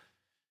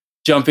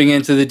jumping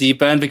into the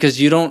deep end,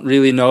 because you don't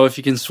really know if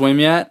you can swim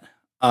yet,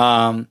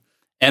 and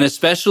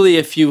especially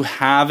if you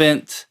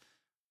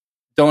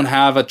don't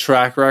have a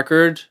track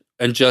record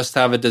and just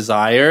have a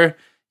desire,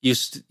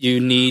 you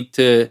need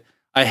to.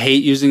 I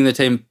hate using the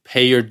term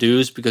 "pay your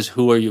dues" because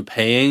who are you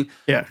paying?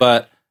 Yeah,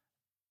 but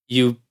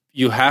you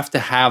have to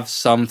have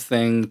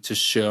something to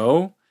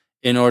show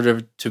in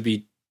order to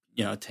be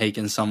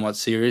taken somewhat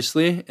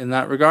seriously in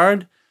that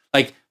regard.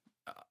 Like,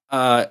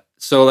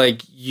 so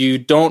like you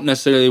don't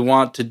necessarily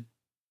want to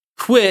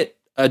quit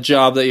a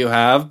job that you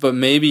have, but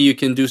maybe you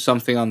can do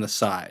something on the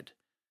side.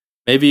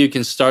 Maybe you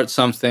can start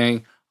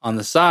something on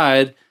the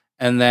side,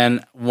 and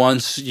then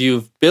once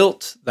you've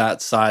built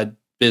that side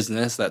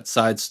business, that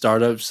side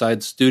startup,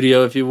 side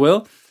studio, if you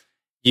will,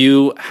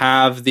 you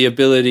have the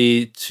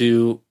ability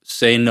to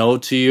say no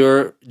to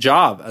your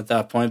job at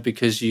that point,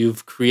 because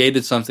you've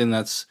created something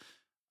that's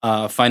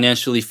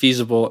financially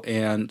feasible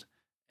and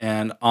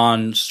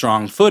on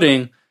strong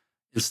footing,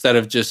 instead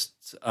of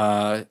just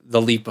the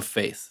leap of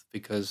faith.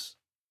 Because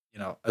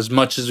as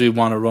much as we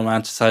want to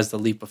romanticize the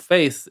leap of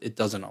faith, it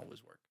doesn't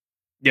always work.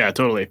 Yeah,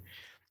 totally.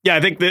 Yeah,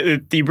 I think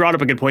that you brought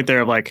up a good point there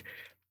of like,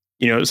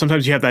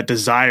 sometimes you have that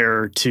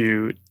desire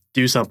to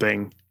do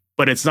something,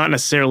 but it's not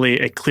necessarily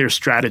a clear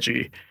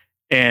strategy.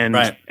 And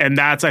right. And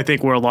that's, I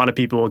think, where a lot of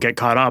people get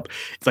caught up.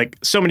 It's like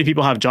so many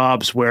people have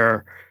jobs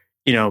where,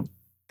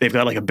 they've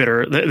got like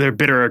they're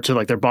bitter to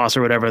like their boss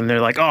or whatever. And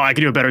they're like, oh, I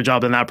can do a better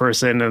job than that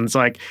person. And it's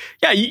like,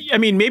 yeah, I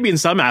mean, maybe in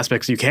some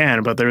aspects you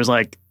can, but there's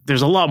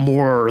a lot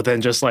more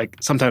than just like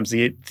sometimes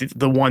the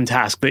one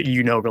task that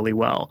really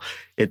well.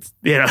 It's,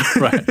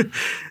 right.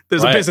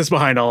 There's a business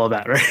behind all of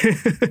that.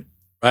 Right.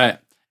 Right.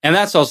 And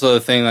that's also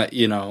the thing that,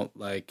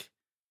 like,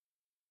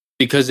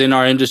 because in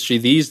our industry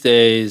these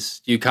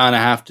days, you kind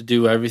of have to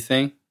do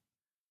everything.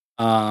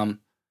 There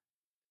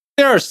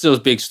are still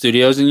big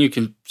studios and you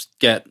can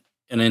get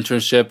an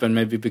internship and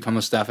maybe become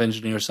a staff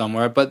engineer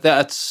somewhere, but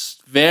that's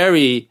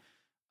very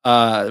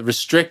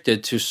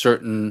restricted to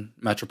certain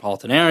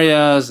metropolitan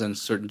areas and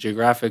certain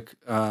geographic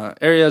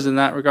areas in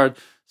that regard.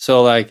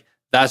 So like,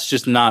 that's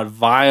just not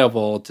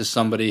viable to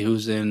somebody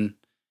who's in,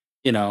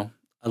 a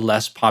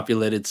less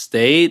populated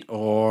state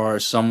or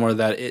somewhere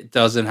that it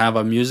doesn't have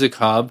a music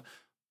hub.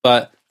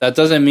 But that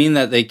doesn't mean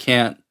that they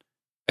can't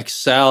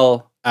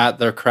excel at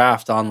their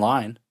craft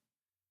online.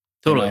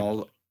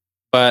 Totally.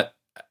 But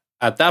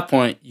at that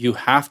point, you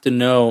have to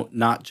know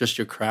not just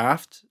your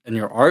craft and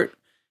your art.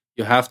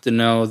 You have to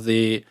know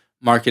the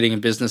marketing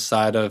and business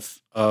side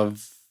of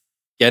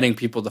getting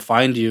people to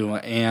find you,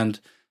 and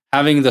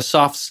having the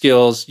soft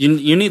skills.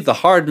 You need the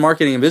hard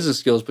marketing and business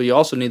skills, but you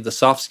also need the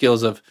soft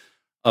skills of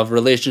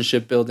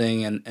relationship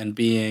building and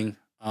being,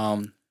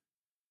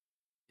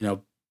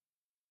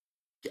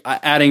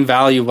 adding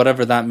value,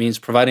 whatever that means,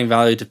 providing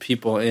value to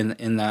people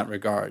in that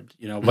regard.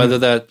 Whether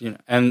that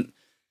and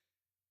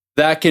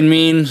that can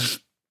mean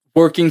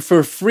working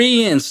for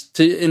free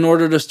in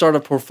order to start a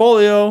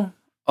portfolio,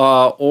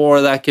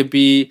 or that could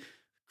be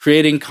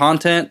creating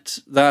content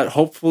that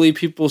hopefully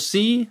people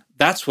see.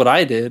 That's what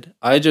I did.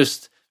 I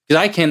just,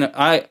 because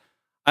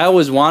I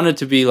always wanted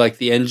to be like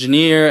the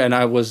engineer, and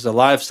I was a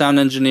live sound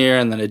engineer,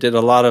 and then I did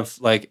a lot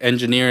of like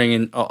engineering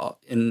in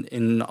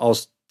all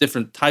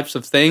different types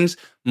of things,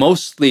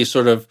 mostly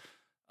sort of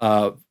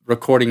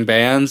recording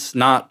bands,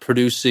 not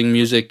producing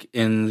music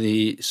in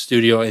the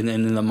studio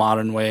in the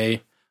modern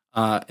way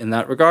in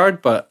that regard,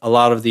 but a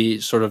lot of the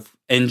sort of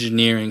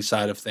engineering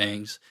side of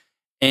things.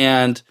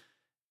 And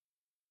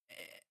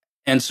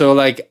so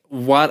like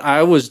what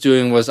I was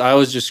doing was I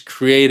was just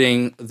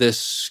creating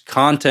this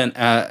content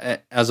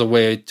as a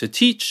way to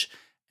teach.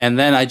 And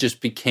then I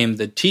just became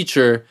the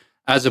teacher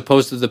as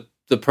opposed to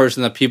the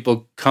person that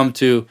people come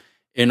to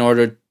in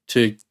order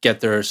to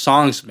get their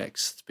songs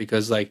mixed.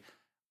 Because like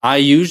I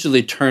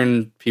usually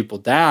turn people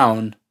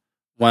down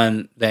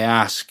when they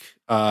ask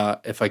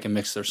if I can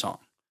mix their song.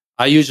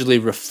 I usually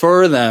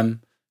refer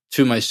them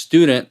to my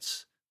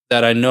students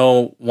that I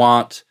know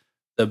want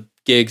the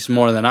gigs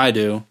more than I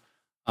do.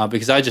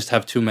 Because I just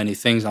have too many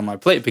things on my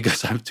plate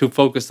because I'm too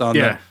focused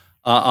on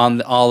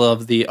on all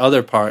of the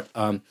other part.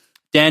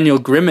 Daniel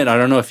Grimmett, I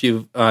don't know if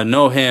you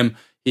know him.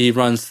 He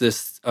runs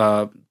this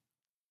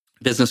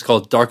business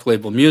called Dark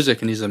Label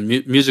Music, and he's a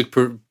music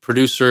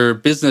producer,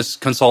 business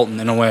consultant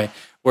in a way.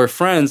 We're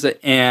friends,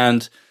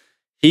 and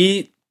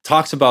he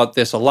talks about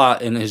this a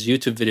lot in his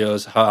YouTube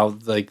videos, how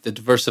like the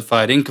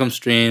diversified income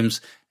streams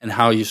and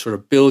how you sort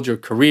of build your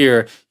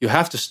career. You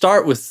have to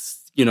start with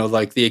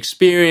like the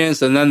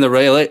experience and then the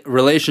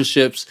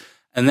relationships,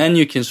 and then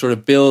you can sort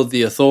of build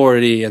the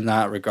authority in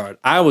that regard.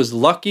 I was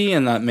lucky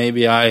in that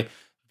maybe I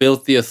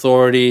built the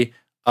authority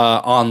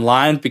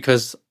online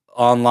because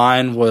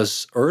online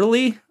was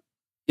early.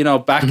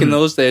 Back in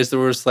those days, there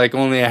was like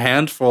only a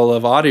handful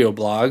of audio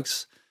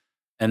blogs,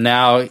 and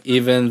now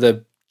even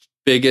the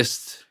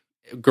biggest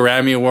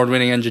Grammy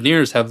Award-winning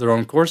engineers have their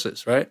own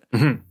courses, right?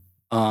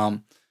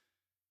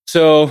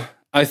 So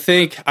I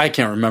think I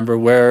can't remember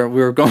where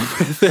we were going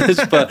with this,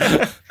 but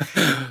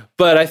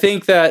I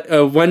think that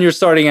when you're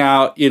starting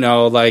out,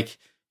 like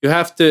you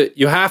have to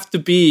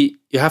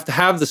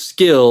have the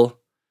skill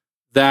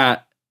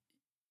that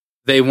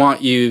they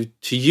want you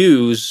to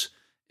use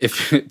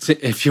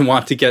if you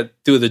want to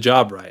do the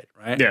job right.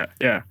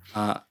 Yeah.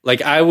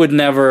 Like I would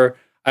never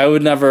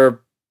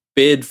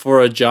bid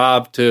for a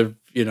job to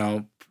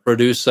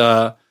produce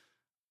an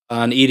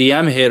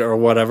EDM hit or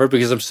whatever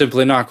because I'm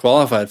simply not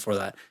qualified for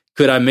that.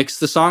 Could I mix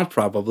the song?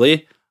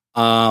 Probably.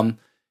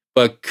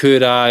 But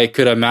could I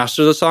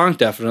master the song?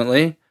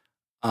 Definitely.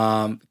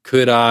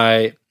 Could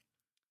I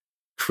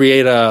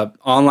create a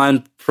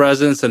online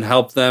presence and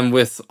help them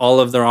with all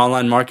of their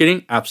online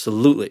marketing?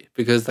 Absolutely.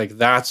 Because like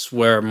that's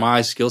where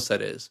my skill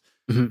set is.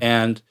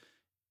 And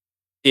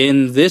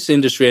in this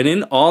industry and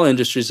in all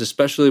industries,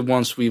 especially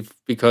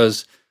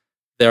because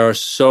there are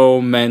so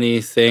many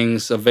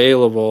things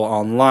available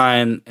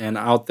online and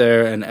out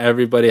there, and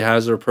everybody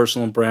has their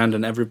personal brand,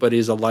 and everybody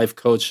is a life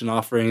coach and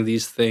offering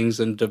these things,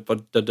 and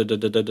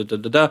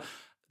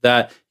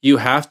that you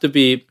have to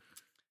be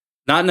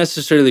not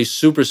necessarily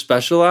super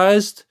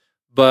specialized,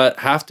 but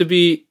have to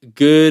be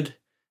good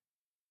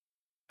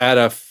at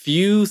a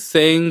few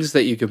things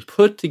that you can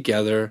put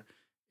together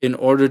in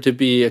order to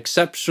be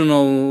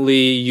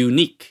exceptionally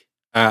unique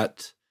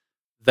at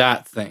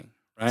that thing.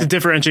 Right? It's a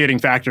differentiating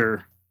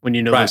factor when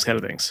you know those kind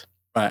of things.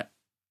 Right.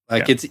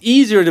 Like it's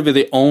easier to be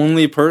the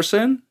only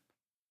person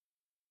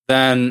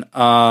than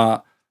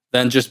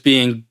just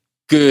being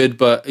good,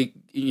 but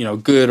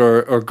good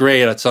or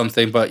great at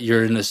something, but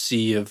you're in a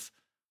sea of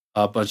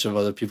a bunch of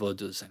other people that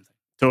do the same thing.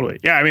 Totally.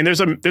 Yeah. I mean, there's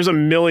a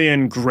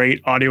million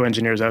great audio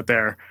engineers out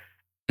there.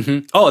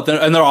 Oh,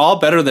 and they're all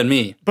better than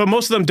me. But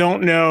most of them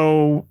don't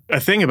know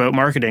a thing about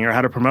marketing or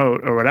how to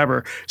promote or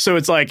whatever. So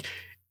it's like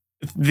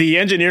the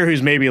engineer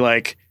who's maybe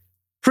like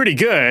pretty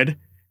good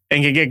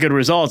and can get good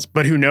results,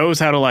 but who knows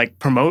how to like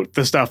promote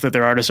the stuff that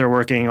their artists are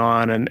working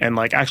on and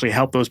like actually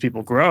help those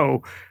people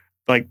grow.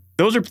 Like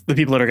those are the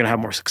people that are going to have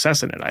more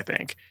success in it, I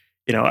think.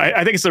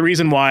 I think it's the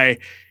reason why,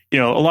 a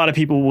lot of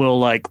people will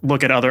like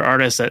look at other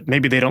artists that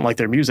maybe they don't like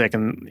their music.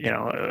 And,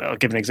 I'll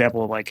give an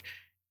example of like,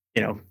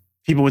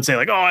 people would say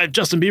like, oh,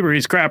 Justin Bieber,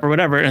 he's crap or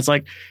whatever. And it's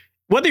like,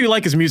 whether you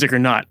like his music or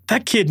not,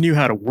 that kid knew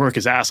how to work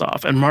his ass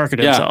off and market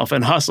himself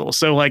and hustle.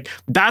 So like,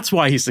 that's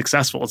why he's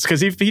successful. It's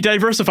because he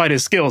diversified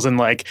his skills and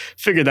like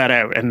figured that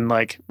out and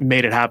like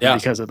made it happen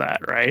because of that.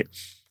 Right.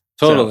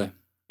 Totally. So,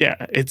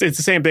 yeah. It's the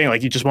same thing.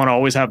 Like you just want to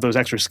always have those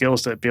extra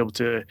skills to be able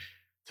to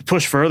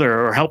push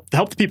further or help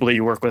the people that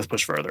you work with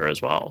push further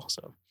as well.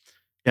 So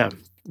yeah,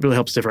 really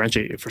helps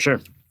differentiate you for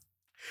sure.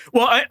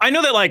 Well, I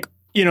know that like,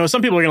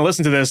 some people are going to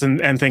listen to this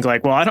and think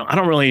like, well, I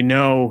don't really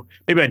know.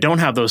 Maybe I don't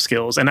have those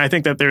skills. And I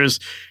think that there's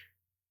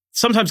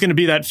sometimes going to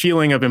be that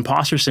feeling of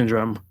imposter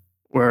syndrome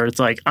where it's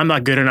like, I'm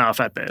not good enough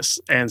at this.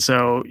 And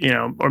so,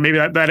 or maybe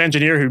that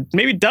engineer who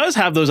maybe does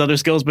have those other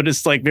skills, but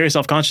it's like very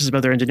self-conscious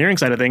about their engineering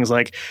side of things.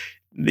 Like,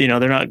 they're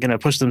not going to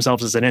push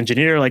themselves as an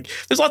engineer. Like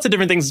there's lots of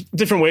different things,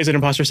 different ways that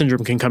imposter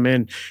syndrome can come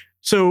in.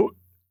 So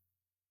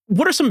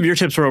what are some of your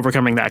tips for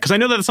overcoming that? Because I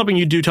know that's something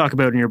you do talk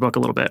about in your book a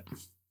little bit.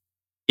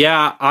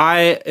 Yeah,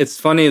 it's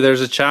funny. There's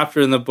a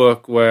chapter in the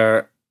book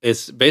where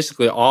it's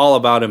basically all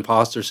about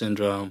imposter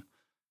syndrome.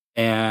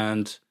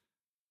 and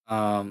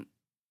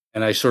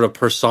I sort of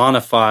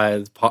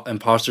personify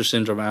imposter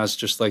syndrome as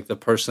just like the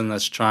person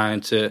that's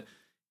trying to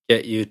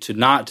get you to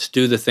not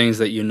do the things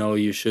that you know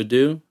you should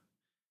do.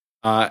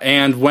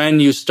 And when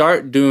you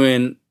start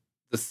doing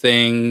the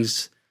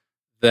things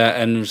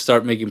and you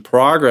start making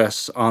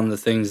progress on the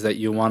things that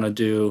you want to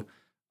do,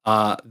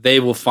 they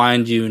will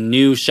find you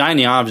new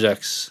shiny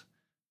objects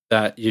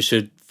that you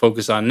should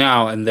focus on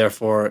now, and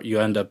therefore you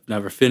end up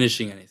never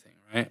finishing anything,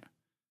 right?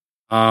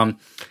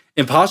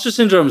 Imposter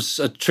syndrome is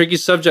a tricky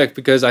subject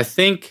because I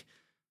think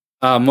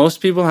most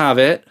people have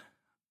it,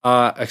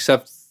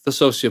 except the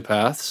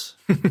sociopaths.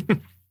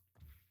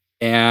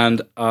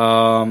 And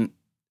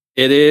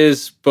it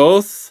is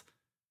both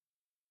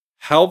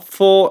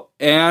helpful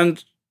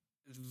and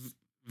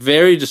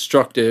very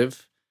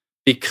destructive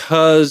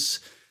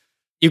because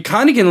you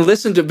kind of can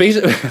listen to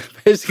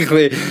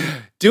basically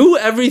do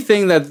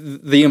everything that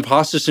the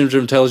imposter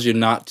syndrome tells you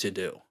not to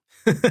do.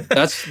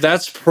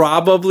 That's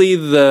probably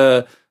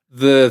the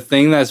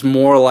thing that's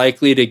more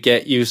likely to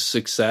get you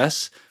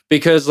success,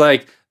 because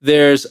like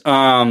there's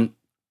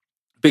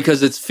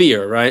because it's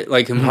fear, right?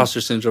 Like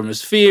imposter syndrome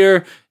is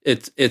fear.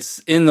 It's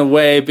in the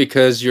way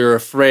because you're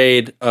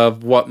afraid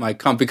of what might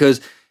come, because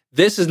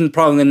this isn't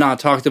probably not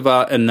talked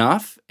about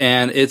enough.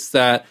 And it's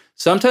that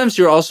sometimes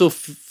you're also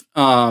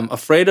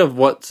afraid of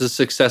what the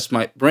success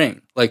might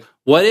bring. Like,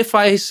 what if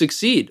I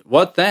succeed?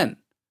 What then?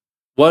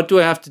 What do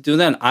I have to do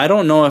then? I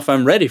don't know if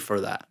I'm ready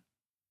for that.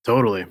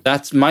 Totally.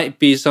 That might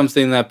be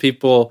something that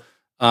people,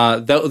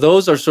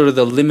 those are sort of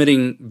the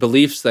limiting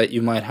beliefs that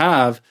you might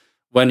have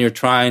when you're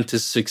trying to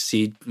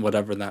succeed,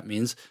 whatever that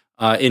means,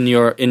 in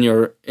your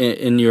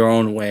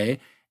own way.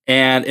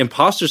 And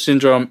imposter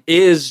syndrome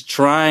is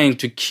trying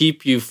to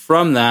keep you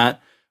from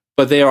that,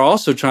 but they are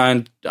also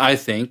trying to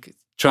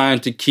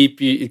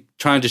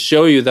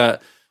show you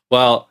that,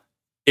 well,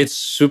 it's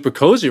super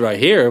cozy right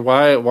here.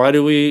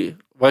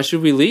 Why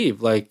should we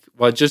leave? Like,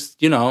 well, just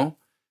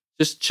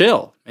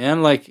chill,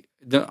 man. Like,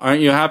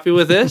 aren't you happy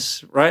with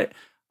this? Right?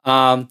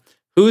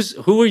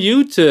 Who are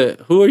you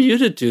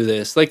to do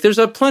this? Like, there's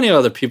plenty of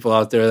other people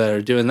out there that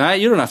are doing that.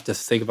 You don't have to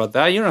think about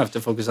that. You don't have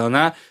to focus on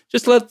that.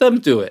 Just let them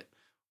do it.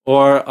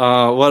 Or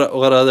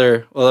what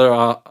other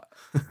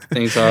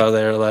things are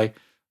there? Like,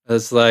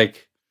 it's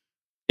like,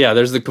 yeah,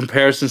 there's the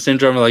comparison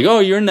syndrome. Like, oh,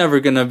 you're never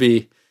gonna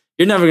do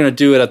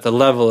it at the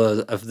level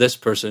of this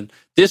person,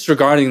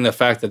 disregarding the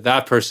fact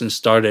that person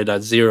started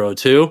at 0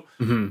 too.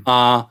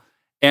 Mm-hmm.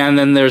 And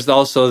then there's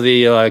also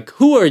the like,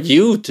 who are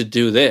you to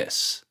do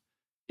this?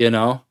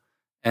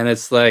 And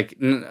it's like,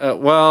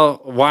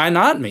 well, why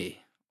not me?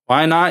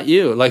 Why not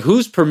you? Like,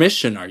 whose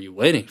permission are you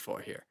waiting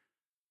for here?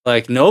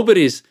 Like,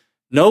 nobody's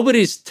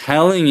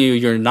telling you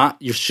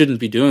you shouldn't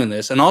be doing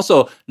this. And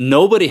also,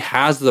 nobody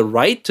has the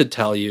right to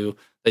tell you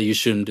that you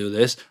shouldn't do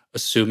this,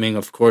 assuming,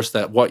 of course,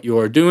 that what you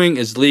are doing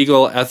is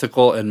legal,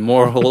 ethical, and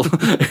moral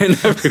in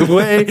every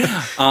way.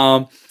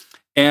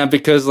 And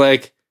because,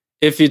 like,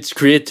 if it's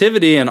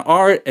creativity and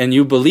art and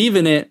you believe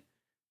in it,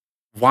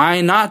 why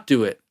not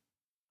do it?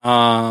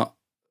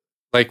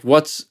 Like,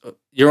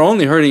 you're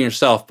only hurting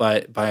yourself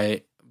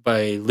by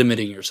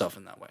limiting yourself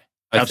in that way.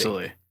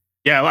 Absolutely. Think.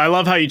 Yeah, I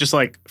love how you just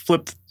like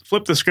flip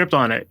the script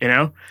on it,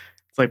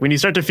 It's like when you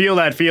start to feel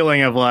that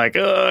feeling of like,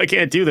 oh, I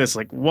can't do this.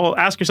 Like, well,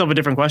 ask yourself a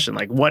different question.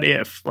 Like, what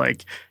if?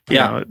 Like, you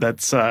know,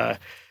 that's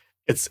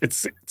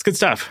it's good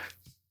stuff.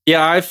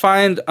 Yeah, I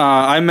find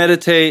I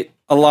meditate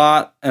a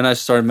lot, and I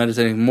started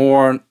meditating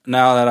more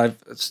now that I've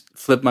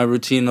flipped my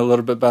routine a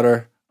little bit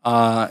better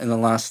in the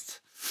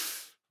last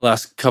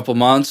couple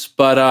months.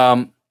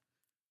 But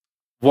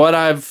what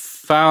I've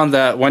found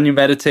that when you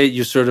meditate,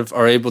 you sort of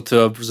are able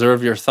to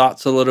observe your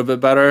thoughts a little bit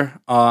better,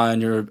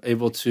 and you're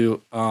able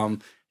to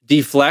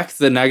deflect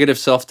the negative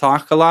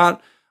self-talk a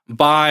lot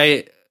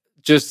by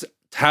just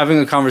having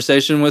a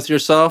conversation with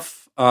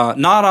yourself,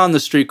 not on the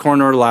street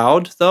corner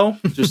loud though,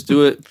 just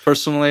do it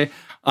personally.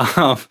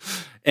 But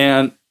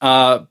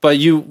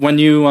when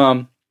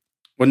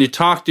you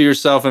talk to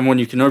yourself and when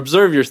you can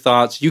observe your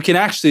thoughts, you can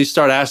actually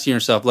start asking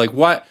yourself, like,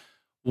 what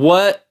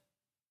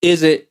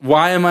is it?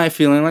 Why am I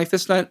feeling like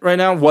this right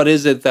now? What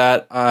is it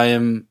that I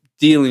am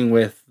dealing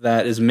with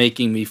that is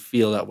making me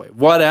feel that way?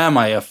 What am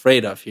I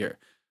afraid of here?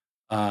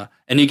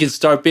 And you can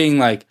start being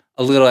like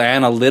a little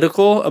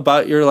analytical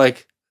about your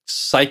like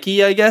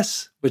psyche, I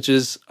guess, which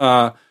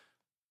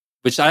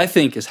I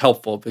think is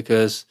helpful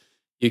because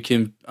you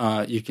can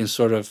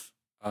sort of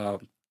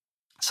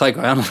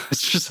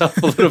psychoanalyze yourself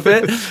a little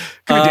bit.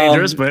 Could be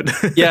dangerous, but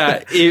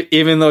yeah,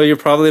 even though you're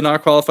probably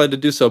not qualified to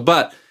do so.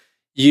 But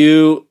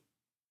you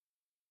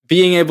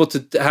being able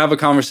to have a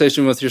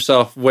conversation with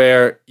yourself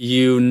where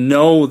you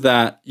know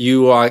that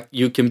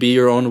you can be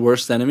your own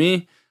worst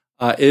enemy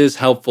is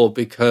helpful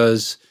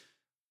because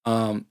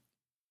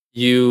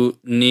you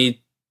need,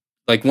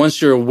 like,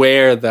 once you're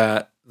aware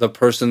that the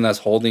person that's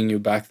holding you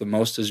back the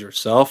most is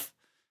yourself,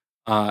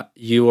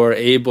 you are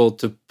able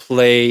to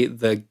play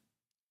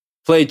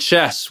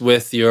chess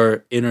with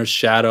your inner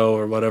shadow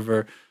or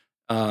whatever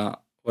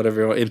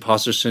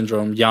imposter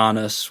syndrome,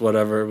 Janus,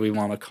 whatever we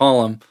want to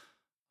call him.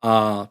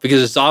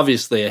 because it's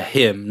obviously a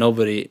him. No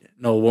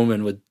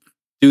woman would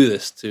do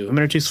this to.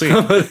 Women are too sweet.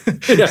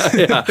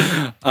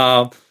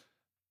 Yeah.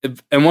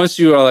 And once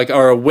you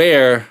are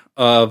aware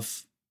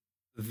of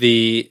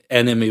the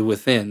enemy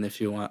within,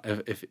 if you want,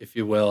 if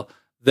you will,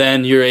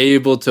 then you're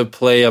able to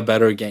play a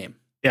better game.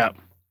 Yeah,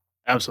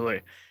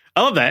 absolutely.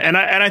 I love that, and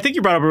I think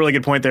you brought up a really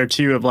good point there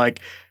too of like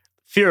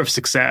fear of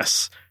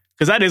success,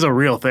 because that is a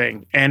real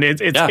thing, and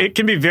it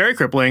can be very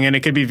crippling, and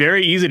it can be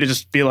very easy to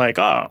just be like,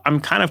 oh, I'm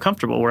kind of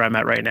comfortable where I'm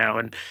at right now,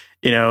 and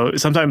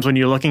sometimes when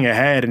you're looking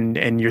ahead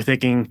and you're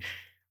thinking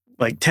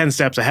like 10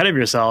 steps ahead of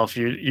yourself,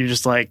 you're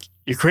just like,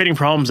 you're creating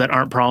problems that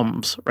aren't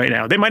problems right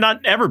now. They might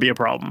not ever be a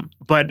problem,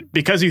 but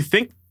because you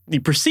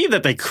perceive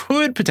that they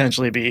could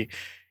potentially be,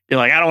 you're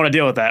like, I don't want to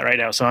deal with that right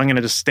now, so I'm going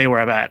to just stay where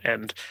I'm at.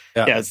 And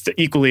it's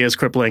equally as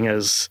crippling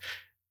as,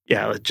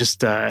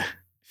 just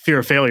fear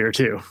of failure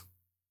too.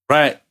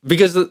 Right,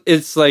 because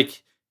it's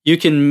like you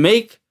can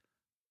make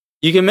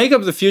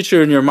up the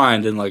future in your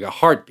mind in like a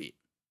heartbeat,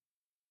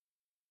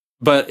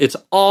 but it's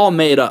all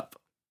made up,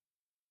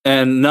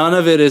 and none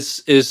of it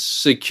is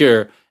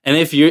secure. And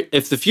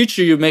if the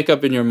future you make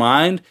up in your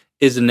mind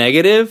is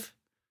negative,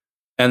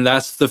 and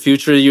that's the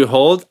future you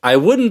hold, I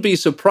wouldn't be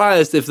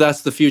surprised if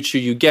that's the future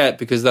you get,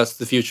 because that's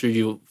the future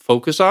you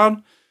focus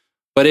on.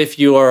 But if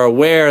you are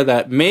aware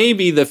that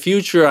maybe the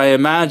future I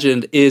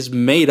imagined is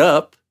made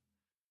up,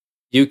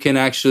 you can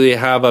actually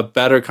have a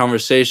better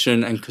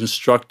conversation and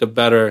construct a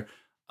better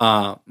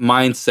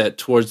mindset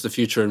towards the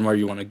future and where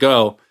you want to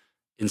go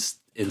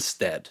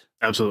instead.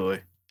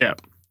 Absolutely. Yeah,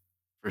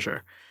 for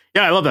sure.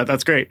 Yeah, I love that.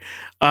 That's great.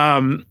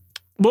 Well,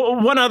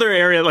 one other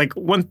area, like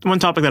one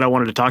topic that I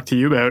wanted to talk to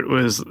you about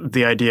was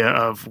the idea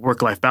of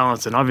work-life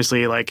balance. And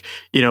obviously,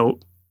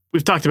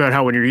 we've talked about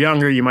how when you're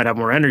younger, you might have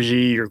more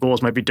energy, your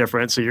goals might be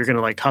different, so you're going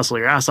to like hustle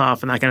your ass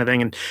off and that kind of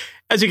thing. And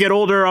as you get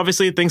older,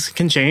 obviously things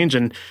can change.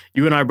 And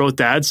you and I are both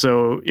dads,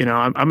 so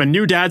I'm a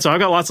new dad, so I've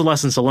got lots of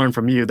lessons to learn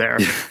from you there.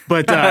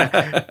 But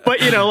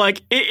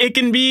it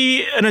can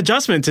be an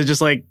adjustment to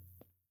just like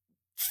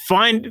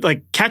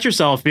catch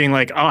yourself being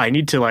like, oh, I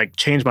need to like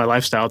change my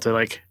lifestyle to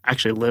like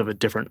actually live a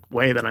different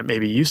way than I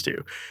maybe used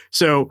to.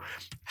 So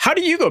how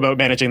do you go about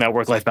managing that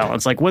work-life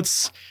balance? Like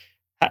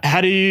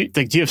how do you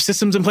do you have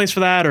systems in place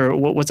for that, or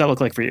what's that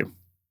look like for you?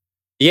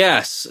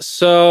 Yes.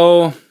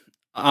 So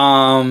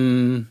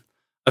a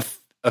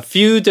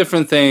few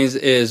different things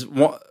is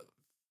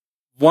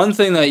one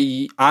thing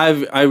that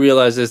I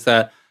realize is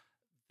that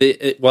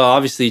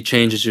obviously it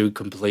changes you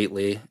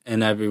completely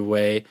in every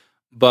way,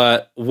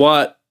 but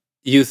what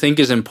you think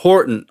is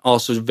important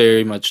also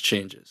very much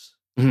changes,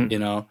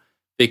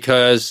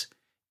 because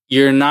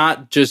you're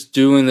not just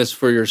doing this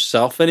for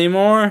yourself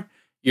anymore.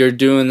 You're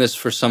doing this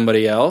for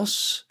somebody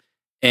else,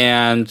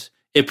 and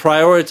it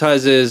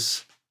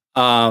prioritizes,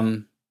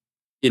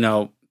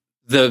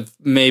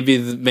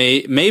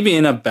 maybe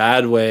in a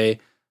bad way,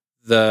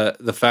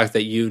 the fact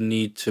that you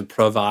need to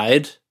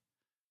provide.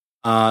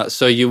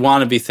 So you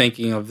want to be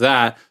thinking of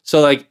that.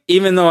 So like,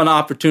 even though an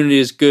opportunity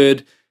is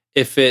good,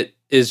 if it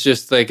is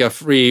just like a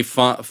free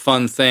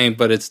fun thing,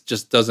 but it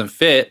just doesn't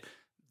fit,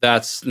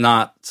 that's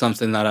not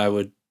something that I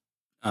would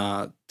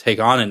take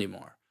on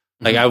anymore.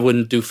 Like, I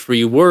wouldn't do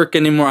free work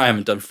anymore. I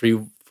haven't done free.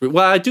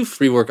 Well, I do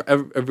free work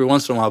every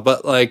once in a while,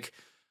 but like,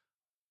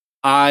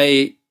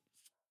 I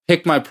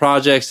pick my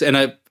projects and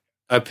I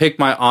pick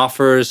my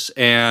offers,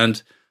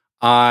 and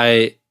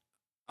I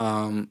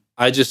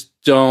just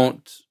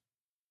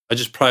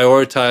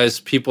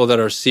prioritize people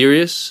that are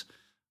serious,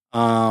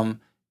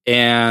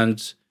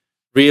 and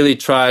really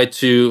try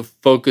to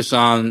focus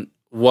on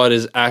what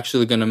is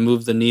actually going to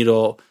move the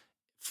needle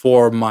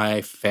for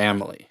my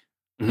family,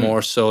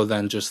 more so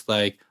than just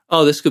like,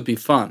 oh, this could be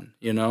fun,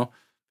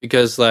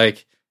 because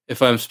like,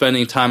 if I'm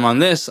spending time on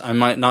this, I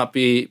might not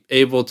be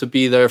able to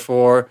be there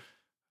for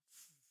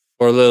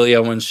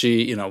Lilia when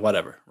she,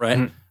 whatever,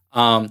 right?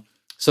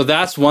 So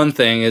that's one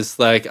thing, is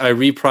like, I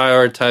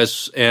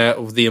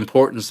reprioritize the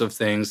importance of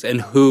things and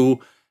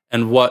who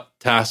and what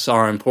tasks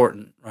are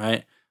important,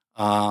 right?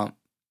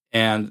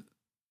 And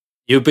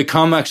you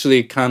become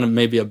actually kind of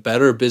maybe a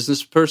better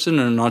business person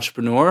and an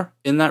entrepreneur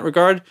in that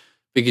regard,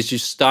 because you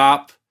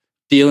stop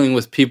dealing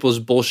with people's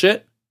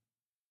bullshit.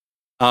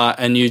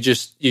 And you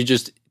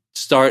just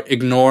start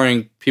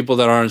ignoring people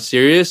that aren't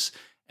serious,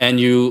 and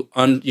you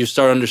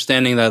start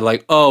understanding that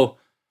like, oh,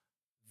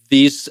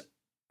 these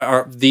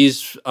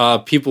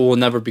people will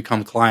never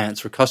become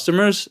clients or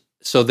customers,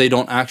 so they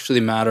don't actually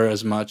matter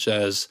as much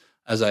as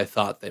I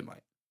thought they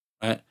might,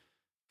 right?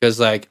 Because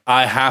like,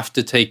 I have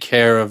to take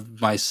care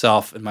of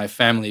myself and my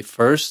family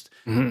first.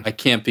 I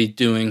can't be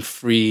doing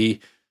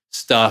free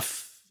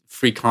stuff,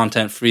 free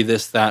content, free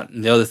this, that,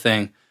 and the other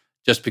thing,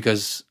 just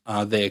because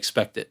they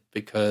expect it,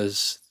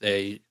 because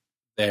they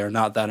are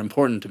not that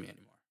important to me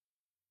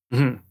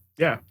anymore.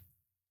 Yeah.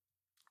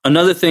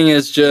 Another thing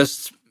is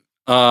just,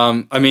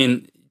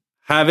 having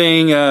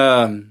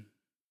a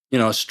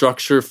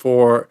structure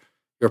for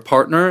your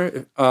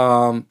partner,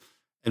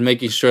 and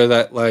making sure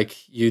that like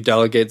you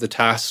delegate the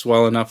tasks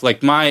well enough.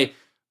 Like my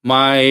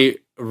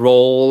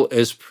role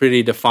is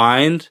pretty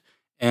defined,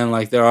 And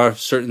like there are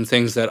certain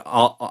things that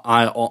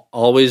I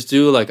always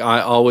do. Like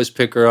I always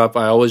pick her up.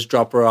 I always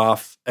drop her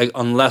off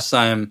unless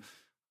I'm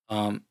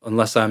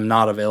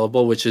not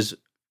available, which is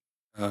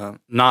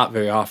not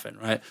very often,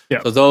 right?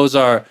 Yeah. So those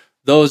are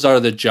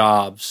the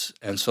jobs.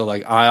 And so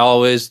like I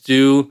always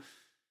do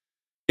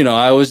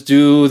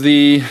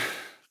the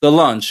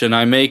lunch, and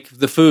I make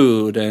the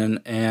food,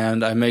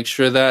 and I make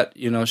sure that,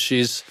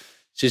 she's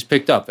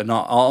picked up, and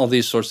all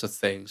these sorts of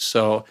things.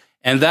 So,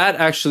 and that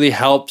actually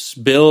helps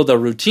build a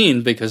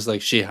routine, because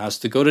like she has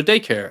to go to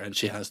daycare and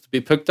she has to be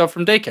picked up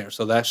from daycare.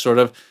 So that sort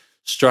of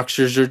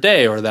structures your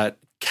day, or that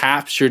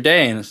caps your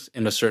day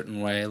in a certain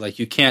way. Like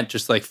you can't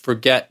just like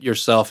forget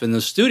yourself in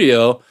the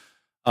studio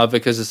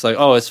because it's like,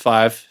 oh, it's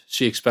 5.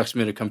 She expects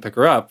me to come pick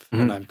her up,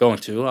 and I'm going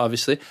to,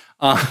 obviously.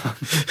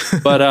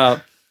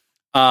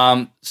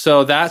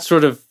 So that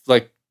sort of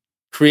like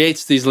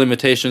creates these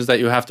limitations that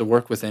you have to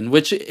work within,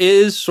 which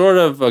is sort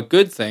of a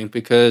good thing,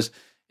 because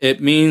it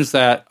means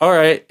that, all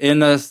right, in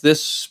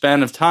this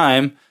span of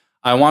time,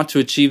 I want to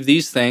achieve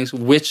these things.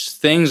 Which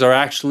things are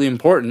actually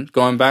important?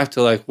 Going back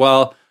to like,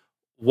 well,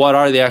 what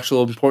are the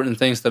actual important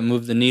things that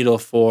move the needle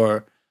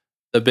for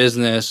the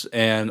business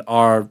and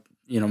our,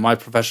 my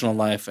professional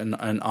life and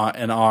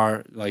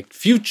our like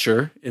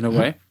future in a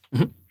way.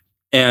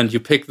 And you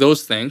pick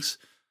those things.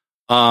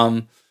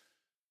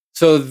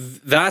 So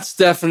that's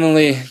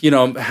definitely,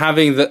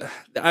 having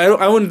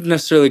I wouldn't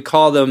necessarily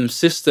call them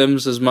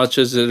systems as much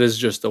as it is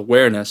just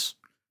awareness.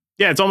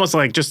 Yeah, it's almost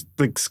like just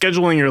like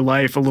scheduling your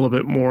life a little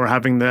bit more,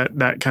 having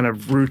that kind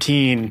of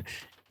routine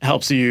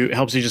helps you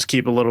just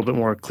keep a little bit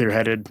more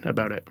clear-headed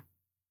about it.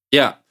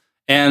 Yeah.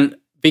 And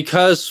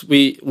because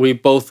we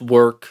both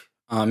work,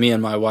 me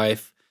and my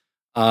wife,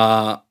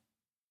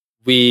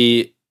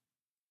 we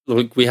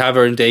have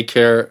her in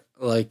daycare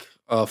like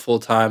full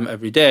time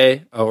every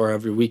day or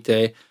every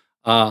weekday.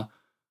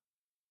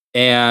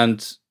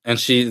 And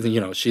she,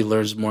 she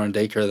learns more in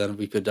daycare than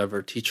we could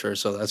ever teach her.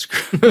 So that's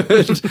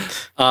good.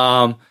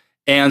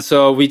 And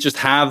so we just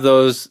have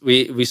those,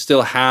 we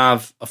still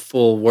have a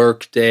full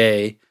work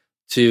day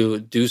to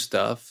do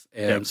stuff.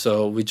 And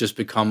so we just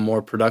become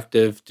more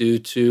productive due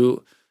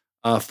to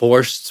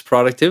forced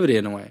productivity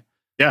in a way.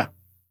 Yeah.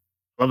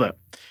 Love that.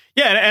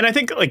 Yeah. And I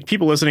think like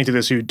people listening to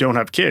this who don't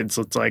have kids,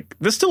 it's like,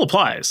 this still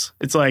applies.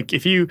 It's like,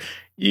 if you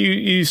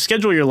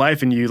schedule your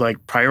life and you like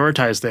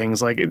prioritize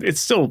things, like it's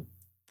still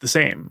the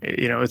same.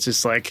 It's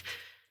just like,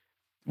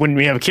 when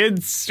you have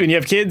kids,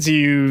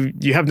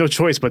 you have no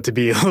choice but to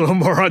be a little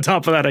more on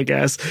top of that, I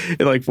guess.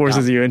 It like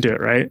forces you into it,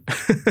 right?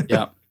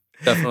 Yeah,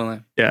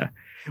 definitely. Yeah.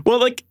 Well,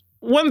 like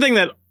one thing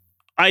that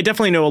I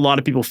definitely know a lot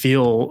of people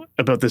feel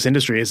about this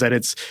industry is that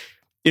it's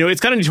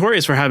kind of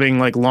notorious for having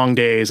like long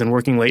days and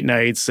working late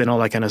nights and all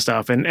that kind of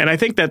stuff. And I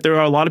think that there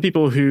are a lot of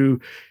people who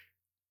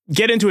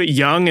get into it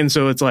young. And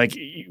so it's like,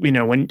 when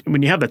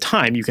you have the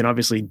time, you can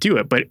obviously do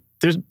it. But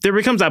there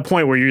becomes that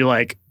point where you're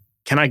like,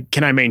 can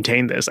I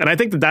maintain this? And I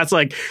think that's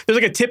like, there's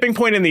like a tipping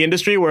point in the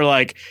industry where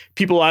like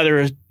people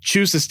either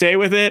choose to stay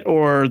with it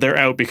or they're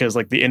out because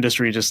like the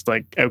industry just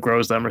like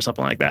outgrows them or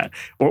something like that,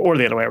 or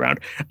the other way around.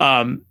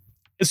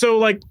 So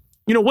like,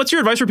 what's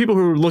your advice for people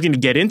who are looking to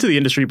get into the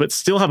industry but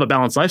still have a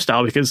balanced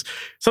lifestyle? Because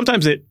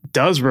sometimes it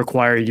does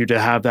require you to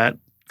have that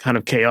kind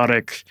of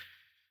chaotic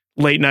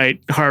late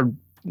night, hard,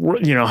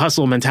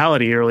 hustle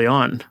mentality early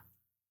on.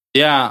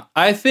 Yeah,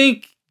 I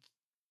think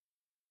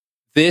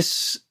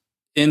this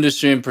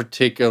industry in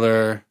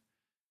particular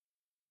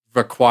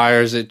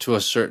requires it to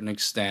a certain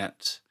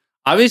extent.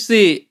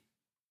 Obviously,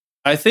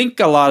 I think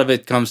a lot of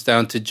it comes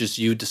down to just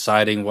you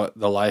deciding what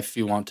the life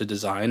you want to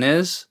design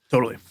is.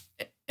 Totally.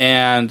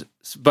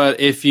 But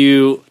if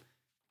you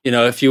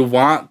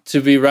want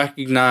to be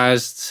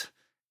recognized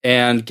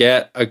and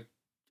get a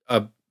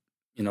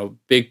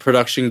big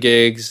production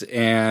gigs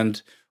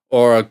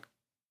or a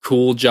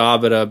cool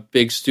job at a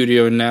big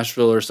studio in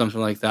Nashville or something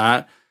like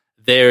that,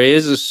 there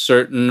is a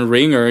certain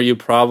ringer you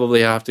probably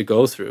have to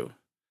go through.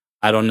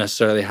 I don't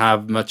necessarily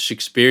have much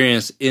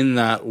experience in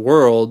that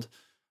world,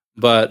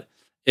 but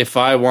if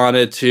I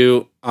wanted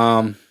to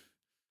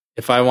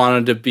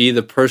be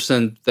the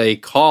person they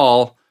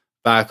call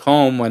back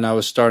home when I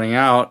was starting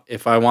out,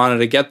 if I wanted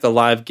to get the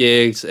live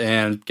gigs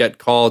and get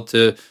called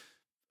to,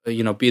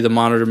 be the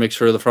monitor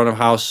mixer or the front of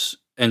house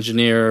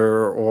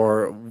engineer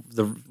or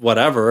the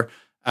whatever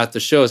at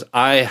the shows,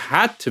 I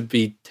had to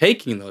be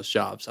taking those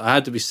jobs. I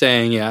had to be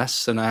saying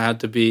yes, and I had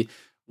to be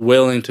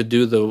willing to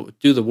do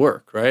the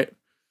work, right?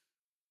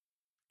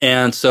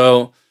 And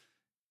so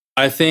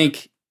I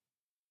think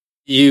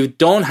you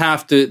don't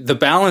have to, the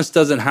balance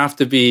doesn't have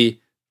to be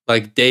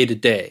like day to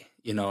day.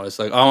 It's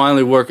like, oh, I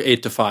only work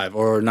 8 to 5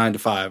 or 9 to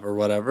 5 or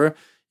whatever.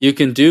 You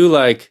can do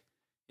like,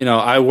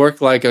 I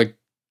work like a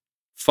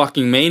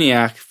fucking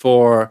maniac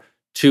for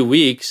 2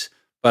 weeks,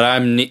 but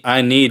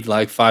I need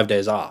like 5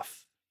 days off.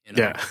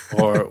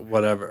 Or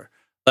whatever.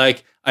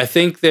 Like, I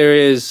think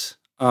there's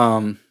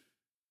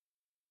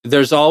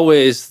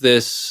always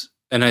this,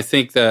 and I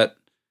think that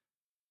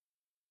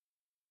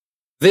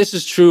this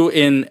is true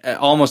in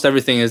almost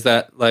everything, is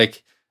that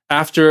like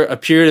after a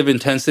period of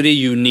intensity,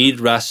 you need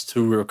rest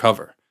to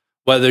recover.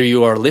 whether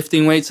you are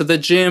lifting weights at the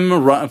gym,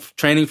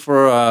 training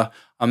for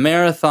a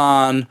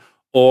marathon,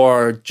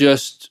 or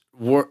just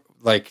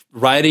like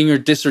writing your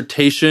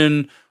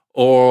dissertation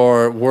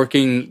or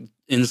working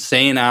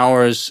insane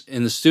hours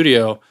in the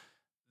studio,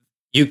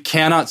 you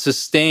cannot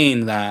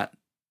sustain that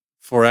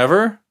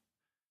forever.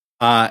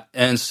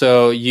 And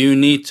so you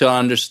need to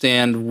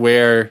understand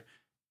where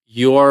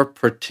your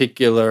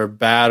particular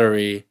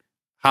battery,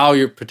 how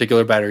your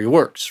particular battery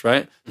works,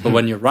 right? Mm-hmm. So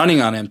when you're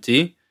running on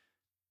empty,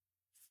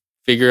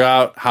 figure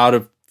out how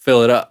to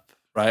fill it up,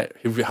 right?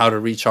 How to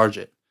recharge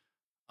it.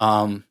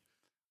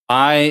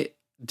 I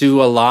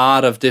do a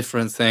lot of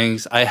different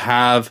things. I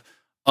have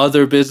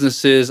other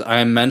businesses.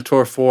 I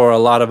mentor for a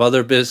lot of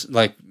other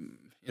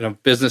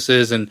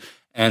businesses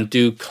and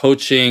do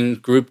coaching,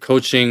 group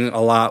coaching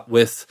a lot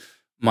with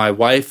my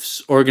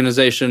wife's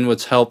organization,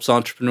 which helps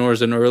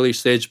entrepreneurs in early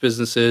stage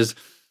businesses.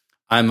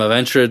 I'm a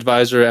venture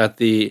advisor at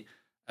the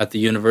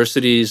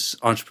university's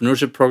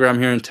entrepreneurship program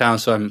here in town.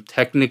 So I'm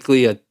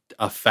technically a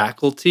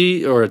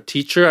faculty or a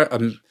teacher.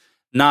 I'm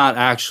not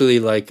actually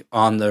like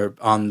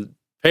on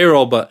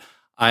payroll, but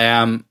I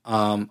am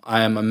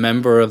a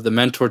member of the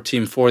mentor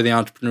team for the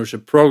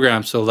entrepreneurship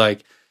program. So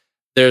like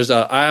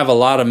I have a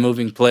lot of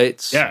moving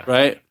plates,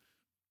 right?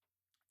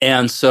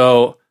 And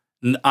so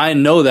I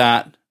know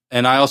that,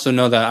 and I also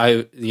know that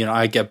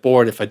I get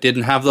bored if I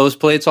didn't have those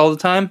plates all the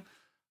time.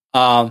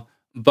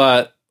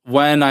 But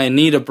when I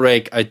need a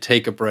break, I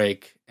take a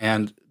break.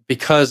 And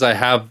because I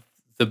have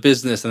the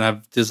business and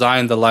I've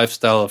designed the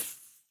lifestyle of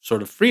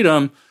sort of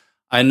freedom,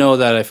 I know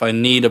that if I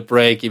need a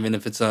break, even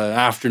if it's an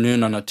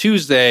afternoon on a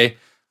Tuesday,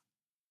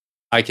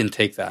 I can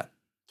take that.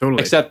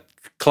 Totally. Except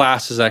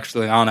class is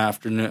actually on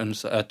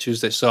afternoons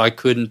Tuesday, so I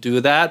couldn't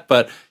do that.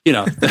 But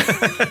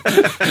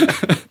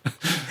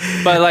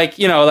but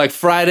like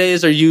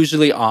Fridays are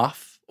usually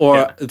off,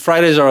 or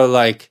Fridays are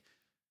like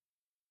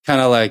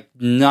kind of like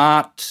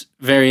not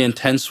very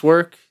intense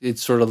work.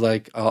 It's sort of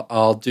like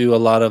I'll do a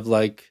lot of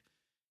like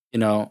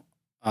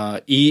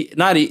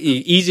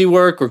easy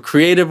work or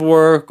creative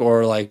work,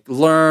 or like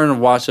learn or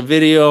watch a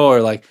video,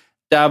 or like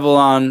dabble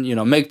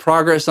on make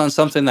progress on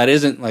something that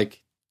isn't like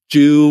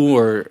do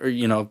or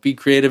be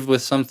creative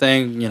with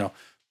something,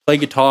 play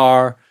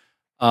guitar,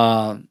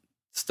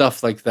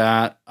 stuff like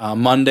that.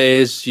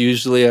 Mondays,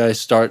 usually I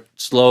start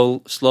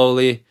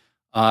slowly.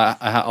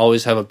 I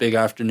always have a big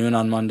afternoon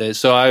on Mondays.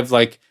 So I've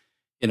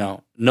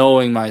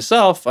knowing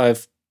myself,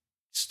 I've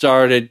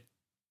started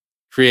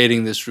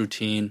creating this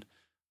routine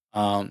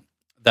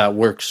that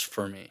works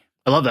for me.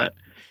 I love that.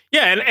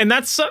 Yeah, and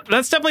that's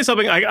definitely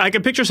something I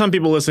can picture some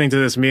people listening to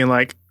this being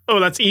like,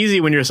 oh, that's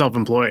easy when you're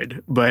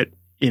self-employed. But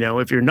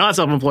if you're not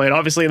self-employed,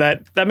 obviously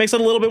that makes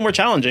it a little bit more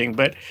challenging.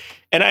 But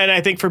and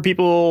I think for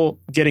people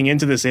getting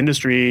into this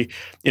industry,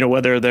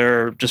 whether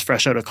they're just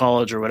fresh out of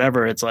college or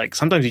whatever, it's like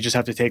sometimes you just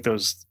have to take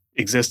those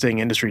existing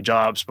industry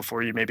jobs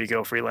before you maybe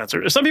go freelance.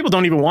 Or some people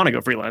don't even want to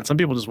go freelance. Some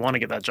people just want to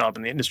get that job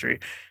in the industry.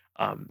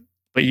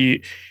 But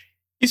you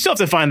still have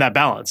to find that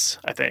balance,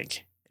 I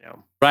think.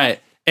 Right.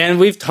 And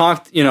we've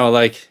talked,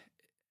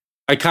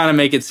 I kind of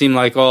make it seem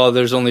like, oh,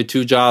 there's only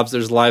two jobs.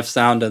 There's live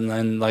sound and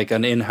then like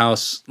an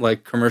in-house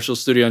like commercial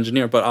studio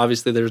engineer. But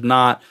obviously there's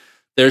not.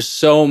 There's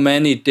so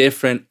many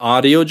different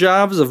audio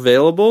jobs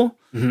available.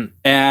 Mm-hmm.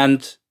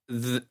 And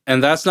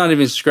that's not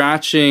even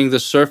scratching the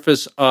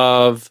surface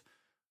of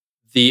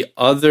the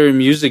other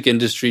music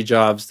industry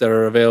jobs that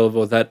are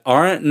available that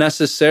aren't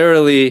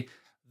necessarily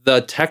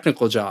the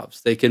technical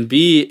jobs. They can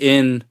be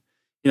in,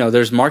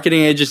 there's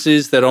marketing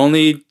agencies that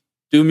only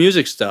do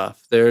music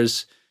stuff.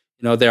 There's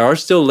there are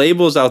still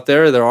labels out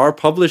there. There are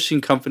publishing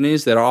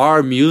companies. There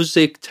are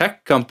music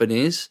tech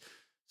companies.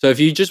 So if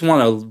you just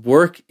want to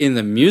work in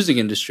the music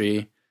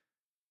industry,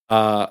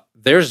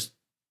 there's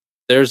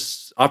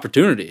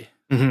opportunity.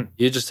 Mm-hmm.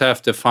 You just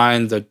have to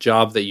find the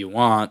job that you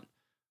want,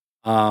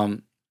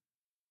 and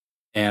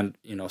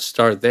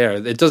start there.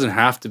 It doesn't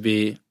have to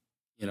be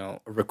a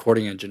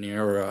recording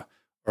engineer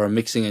or a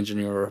mixing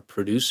engineer or a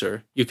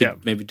producer. You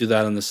could maybe do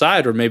that on the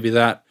side, or maybe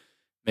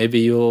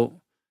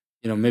you'll.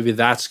 Maybe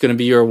that's going to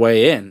be your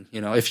way in.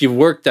 If you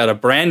worked at a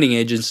branding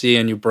agency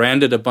and you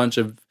branded a bunch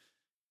of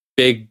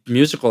big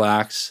musical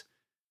acts,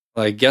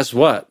 like, guess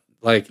what?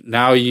 Like,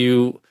 now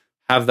you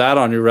have that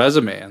on your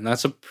resume, and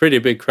that's a pretty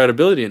big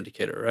credibility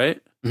indicator,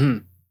 right?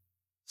 Mm-hmm.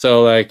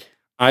 So, like,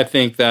 I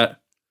think that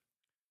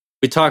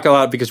we talk a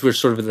lot because we're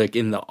sort of like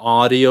in the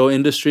audio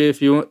industry, if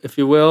you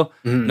will.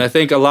 Mm-hmm. And I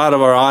think a lot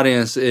of our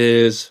audience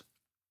is,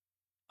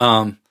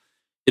 I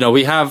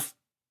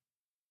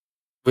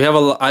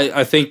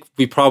think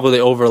we probably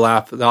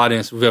overlap the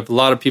audience. We have a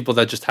lot of people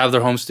that just have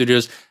their home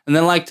studios and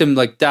then like to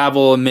like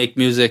dabble and make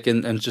music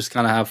and just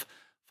kind of have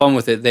fun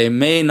with it. They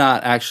may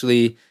not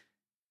actually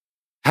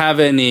have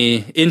any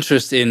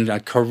interest in a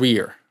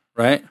career,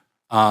 right?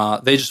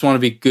 They just want to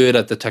be good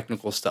at the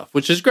technical stuff,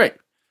 which is great.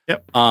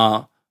 Yep.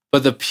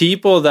 But the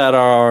people that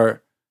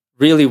are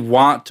really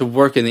want to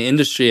work in the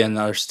industry and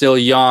are still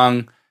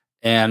young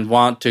and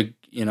want to,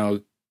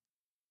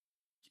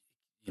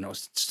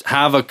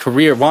 have a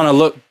career, want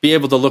to be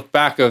able to look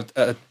back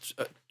at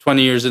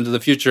 20 years into the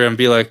future and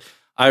be like,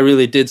 I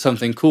really did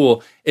something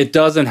cool. It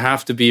doesn't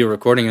have to be a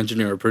recording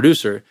engineer or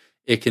producer.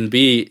 It can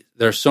be,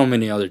 there's so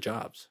many other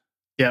jobs.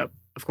 Yeah,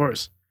 of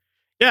course.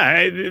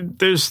 Yeah,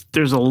 there's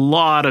a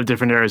lot of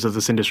different areas of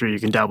this industry you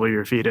can dabble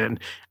your feet in,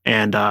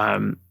 and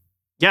I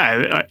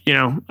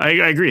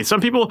agree.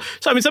 Some people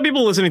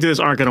listening to this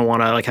aren't going to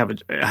want to like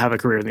have a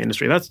career in the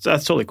industry. That's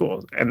totally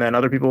cool. And then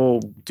other people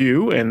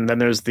do, and then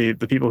there's the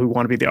people who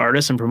want to be the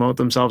artists and promote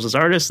themselves as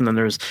artists, and then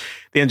there's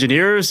the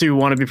engineers who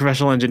want to be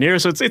professional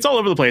engineers. So it's all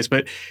over the place.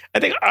 But I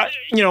think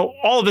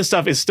all of this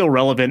stuff is still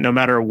relevant no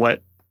matter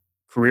what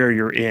career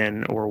you're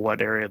in or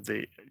what area of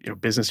the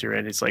business you're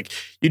in. It's like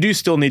you do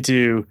still need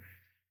to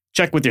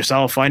check with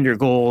yourself, find your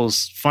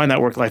goals, find that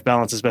work-life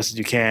balance as best as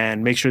you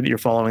can, make sure that you're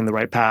following the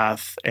right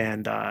path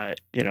and,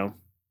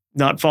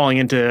 not falling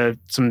into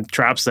some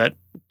traps that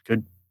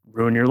could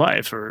ruin your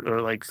life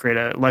or like create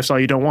a lifestyle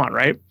you don't want,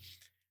 right?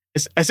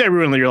 I say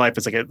ruin your life,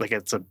 it's like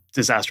it's a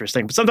disastrous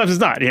thing, but sometimes it's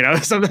not,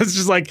 sometimes it's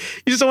just like,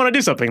 you just don't want to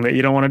do something that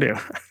you don't want to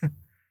do.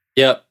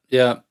 Yep.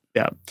 Yeah.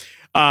 Yeah.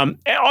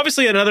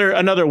 Obviously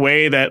another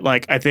way that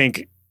like, I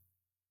think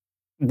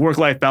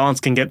work-life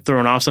balance can get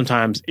thrown off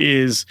sometimes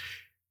is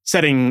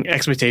setting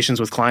expectations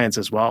with clients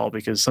as well,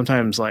 because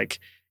sometimes like,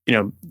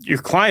 your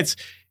clients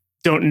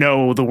don't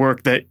know the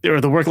work that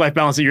or the work-life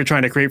balance that you're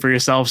trying to create for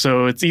yourself.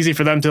 So it's easy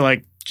for them to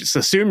like just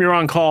assume you're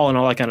on call and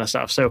all that kind of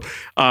stuff. So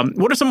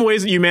what are some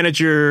ways that you manage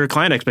your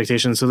client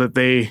expectations so that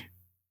they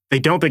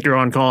don't think you're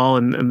on call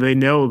and they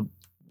know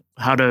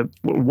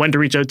when to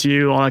reach out to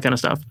you, all that kind of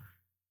stuff?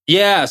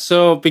 Yeah.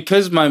 So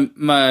because my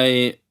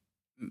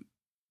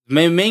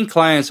main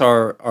clients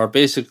are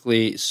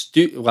basically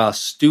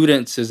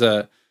students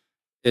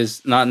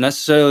is not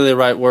necessarily the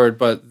right word,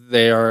 but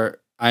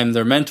I'm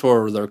their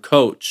mentor or their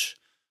coach.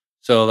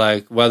 So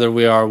like whether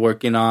we are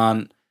working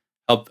on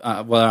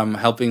whether I'm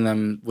helping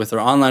them with their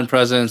online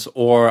presence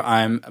or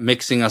I'm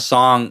mixing a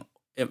song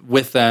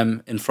with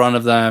them in front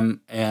of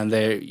them and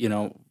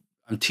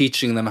I'm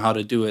teaching them how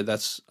to do it.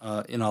 That's,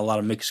 a lot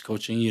of mix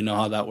coaching,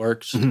 how that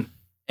works. Mm-hmm.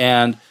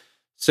 And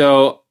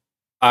so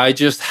I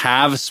just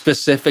have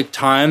specific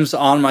times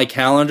on my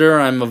calendar.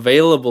 I'm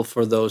available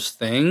for those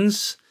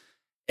things.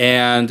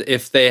 And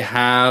if they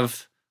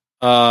have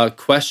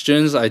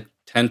questions, I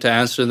tend to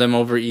answer them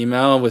over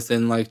email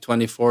within like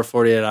 24,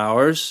 48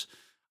 hours.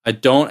 I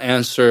don't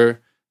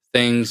answer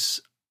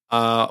things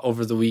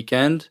over the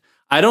weekend.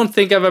 I don't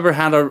think I've ever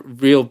had a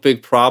real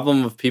big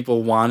problem of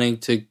people wanting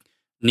to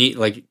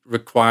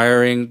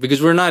requiring,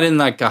 because we're not in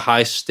like a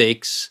high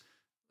stakes,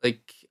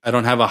 like I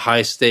don't have a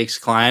high stakes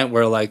client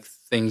where like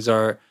things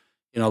are,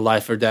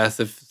 life or death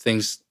if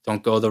things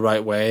don't go the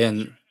right way.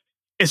 And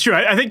it's true.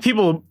 I think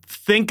people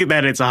think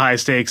that it's a high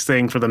stakes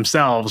thing for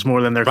themselves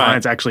more than their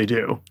clients actually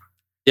do.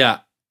 Yeah.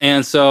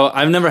 And so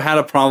I've never had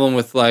a problem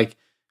with like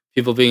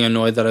people being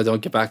annoyed that I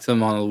don't get back to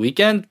them on the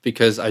weekend,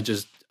 because I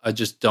just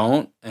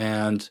don't.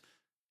 And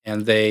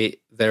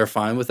they're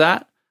fine with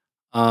that.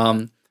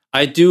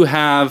 I do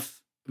have,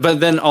 but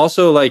then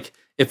also like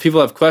if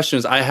people have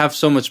questions, I have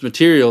so much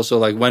material. So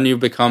like when you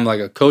become like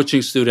a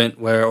coaching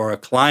student or a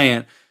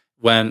client,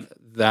 when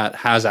that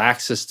has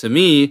access to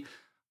me,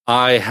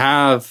 I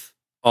have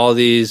all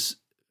these,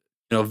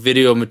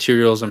 video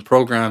materials and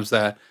programs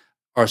that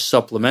are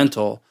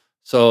supplemental.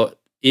 So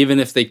even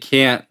if they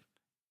can't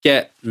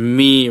get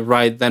me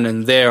right then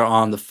and there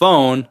on the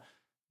phone,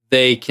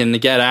 they can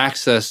get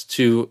access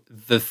to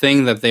the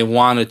thing that they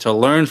wanted to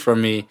learn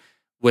from me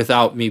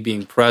without me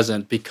being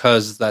present,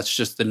 because that's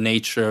just the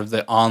nature of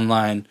the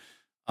online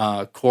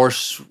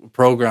course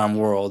program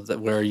world,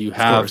 where you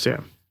have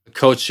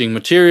coaching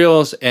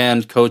materials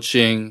and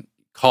coaching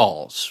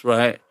calls,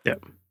 right? Yeah.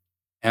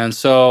 And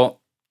so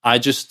I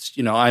just,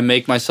 I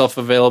make myself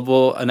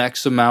available an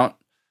X amount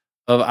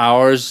of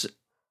hours,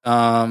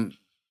 not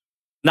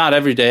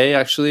every day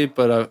actually,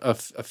 but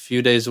a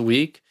few days a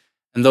week.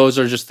 And those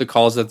are just the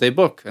calls that they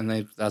book,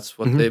 and that's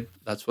what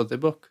they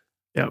book.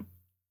 Yeah,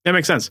 that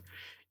makes sense.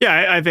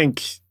 Yeah, I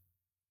think,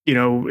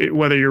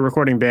 whether you're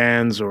recording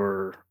bands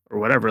or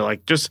whatever,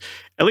 like just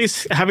at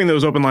least having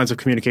those open lines of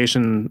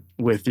communication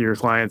with your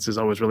clients is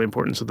always really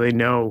important, so they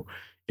know,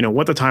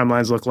 what the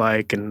timelines look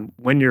like and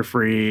when you're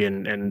free,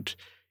 and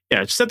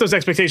just set those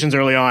expectations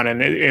early on,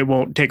 and it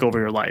won't take over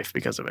your life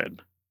because of it.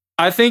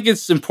 I think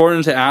it's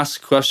important to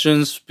ask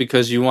questions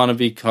because you want to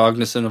be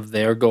cognizant of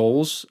their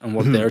goals and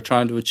what they're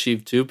trying to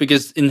achieve too.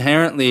 Because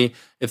inherently,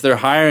 if they're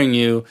hiring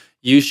you,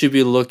 you should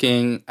be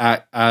looking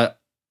at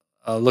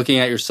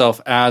yourself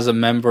as a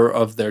member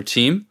of their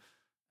team,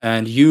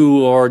 and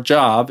your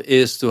job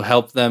is to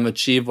help them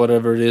achieve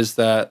whatever it is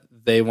that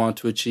they want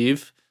to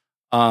achieve.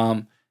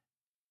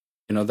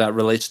 That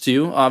relates to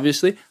you,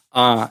 obviously.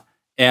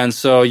 And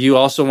so you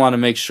also want to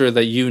make sure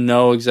that you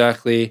know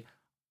exactly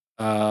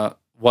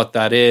what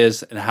that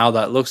is and how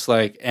that looks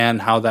like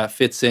and how that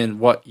fits in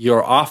what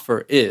your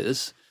offer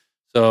is.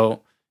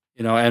 So,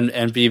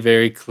 and be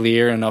very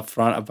clear and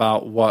upfront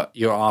about what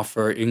your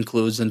offer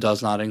includes and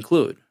does not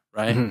include,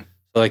 right? Mm-hmm.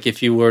 So like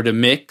if you were to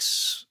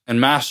mix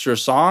and master a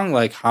song,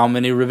 like how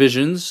many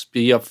revisions,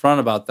 be upfront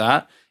about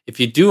that. If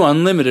you do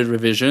unlimited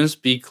revisions,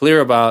 be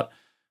clear about,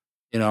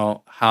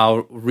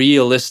 how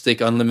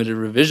realistic unlimited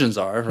revisions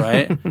are,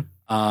 right?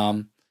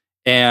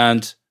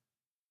 And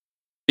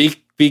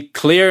be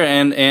clear,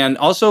 and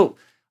also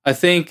I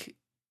think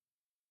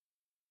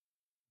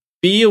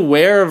be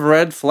aware of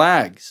red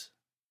flags,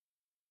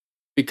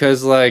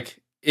 because like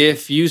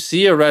if you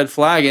see a red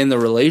flag in the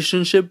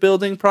relationship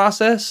building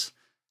process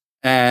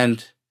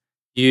and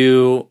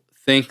you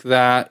think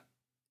that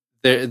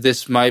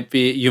this might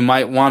be, you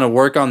might want to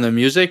work on the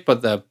music,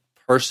 but the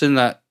person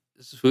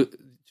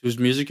whose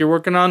music you're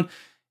working on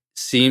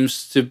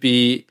seems to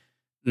be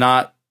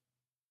not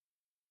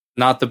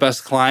the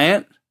best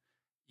client,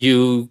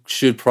 you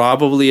should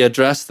probably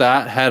address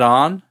that head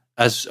on,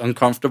 as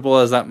uncomfortable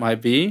as that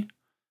might be,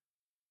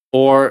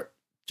 or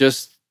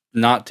just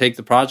not take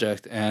the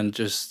project and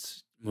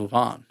just move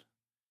on.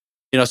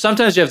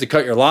 Sometimes you have to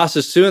cut your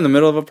losses too in the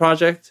middle of a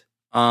project.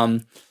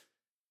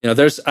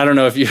 There's, I don't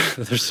know if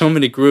there's so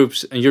many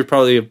groups, and you're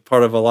probably a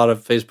part of a lot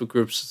of Facebook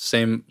groups,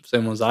 same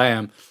ones I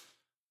am,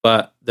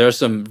 but there's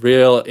some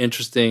real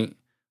interesting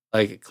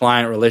like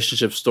client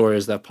relationship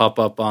stories that pop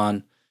up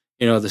on,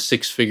 the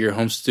 6-figure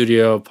home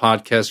studio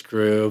podcast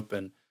group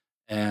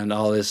and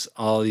all these,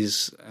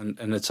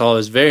 and it's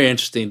always very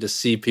interesting to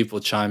see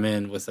people chime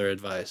in with their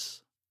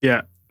advice.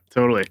 Yeah,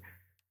 totally.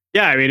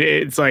 Yeah. I mean,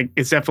 it's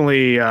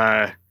definitely,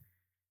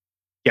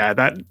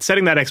 that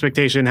setting that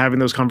expectation, having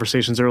those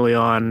conversations early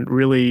on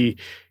really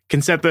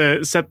can set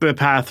the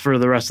path for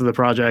the rest of the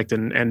project,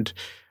 and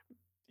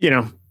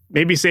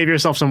maybe save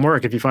yourself some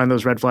work if you find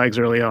those red flags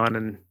early on.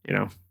 And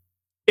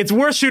it's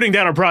worth shooting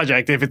down a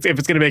project if it's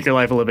going to make your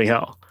life a living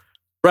hell.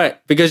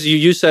 Right, because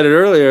you said it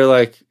earlier,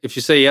 like if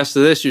you say yes to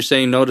this, you're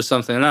saying no to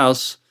something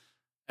else.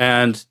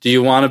 And do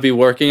you want to be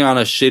working on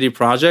a shitty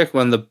project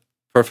when the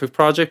perfect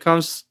project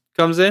comes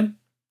in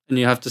and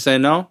you have to say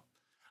no?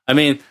 I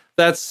mean,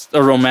 that's a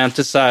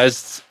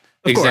romanticized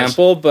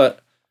example,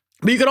 but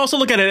you could also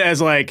look at it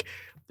as like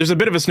there's a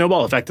bit of a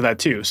snowball effect to that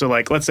too. So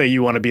like, let's say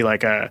you want to be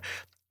like a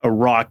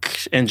rock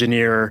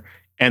engineer,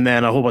 and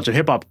then a whole bunch of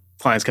hip hop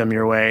clients come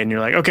your way, and you're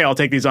like, okay, I'll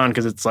take these on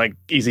because it's like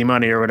easy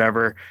money or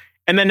whatever.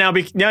 And then now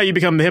you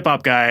become the hip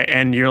hop guy,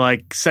 and you're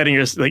like setting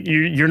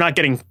you're not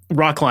getting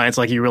rock clients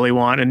like you really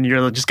want, and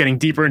you're just getting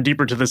deeper and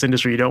deeper to this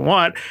industry you don't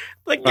want.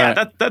 Like,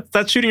 yeah, right.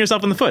 That's shooting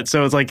yourself in the foot.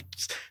 So it's like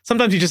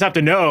sometimes you just have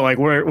to know like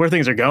where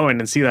things are going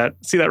and see that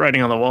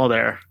writing on the wall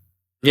there.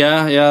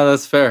 Yeah,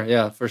 that's fair.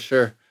 Yeah, for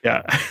sure.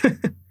 Yeah.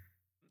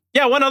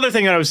 Yeah. One other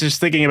thing that I was just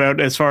thinking about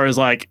as far as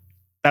like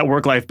that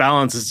work-life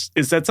balance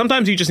is that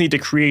sometimes you just need to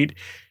create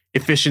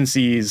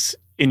efficiencies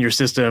in your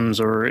systems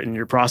or in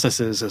your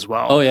processes as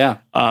well. Oh, yeah.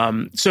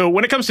 So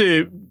when it comes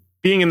to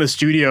being in the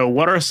studio,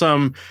 what are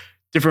some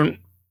different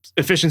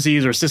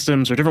efficiencies or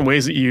systems or different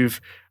ways that you've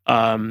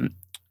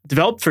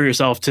developed for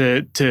yourself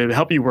to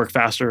help you work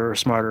faster or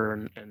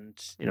smarter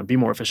and be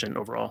more efficient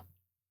overall?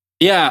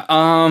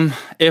 Yeah.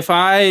 If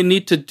I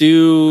need to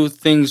do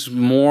things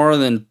more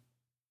than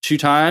 2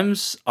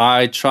 times,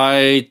 I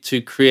try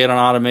to create an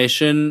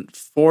automation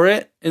for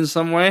it in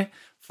some way.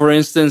 For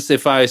instance,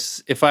 if I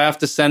have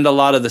to send a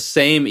lot of the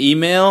same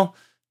email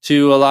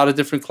to a lot of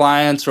different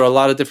clients or a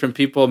lot of different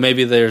people,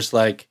 maybe there's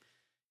like,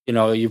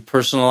 you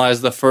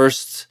personalize the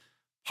first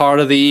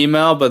part of the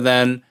email, but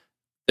then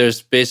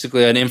there's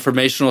basically an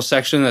informational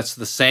section that's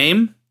the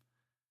same.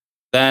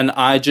 Then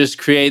I just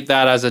create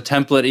that as a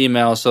template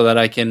email so that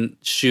I can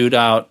shoot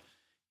out,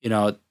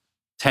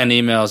 10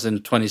 emails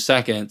in 20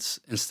 seconds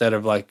instead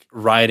of like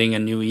writing a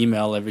new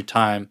email every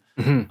time.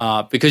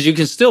 Mm-hmm. Because you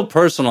can still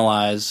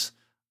personalize,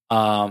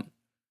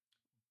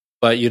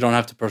 but you don't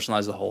have to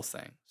personalize the whole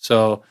thing.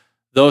 So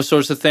those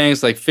sorts of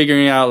things, like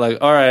figuring out like,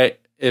 all right,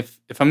 if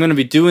I'm going to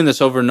be doing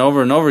this over and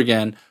over and over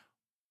again,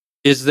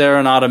 is there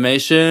an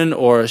automation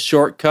or a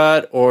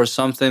shortcut or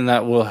something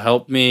that will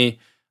help me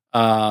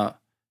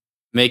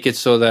make it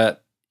so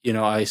that,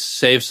 I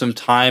save some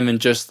time in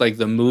just like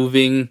the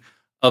moving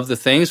of the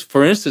things?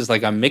 For instance,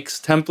 like a mix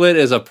template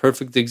is a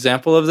perfect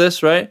example of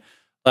this, right?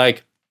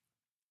 Like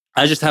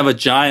I just have a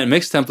giant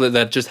mix template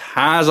that just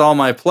has all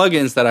my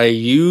plugins that I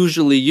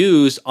usually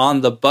use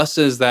on the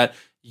buses that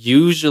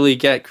usually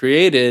get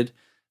created,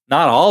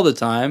 not all the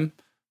time,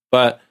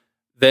 but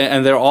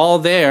they're all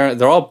there.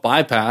 They're all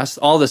bypassed.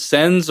 All the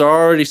sends are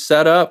already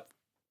set up.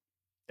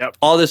 Yep.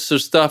 All this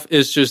sort of stuff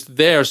is just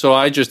there. So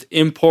I just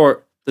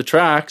import the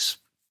tracks,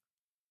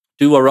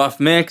 do a rough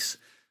mix,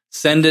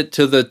 send it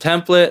to the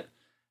template,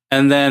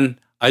 and then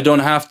I don't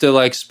have to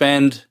like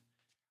spend,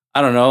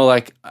 I don't know,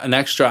 like an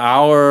extra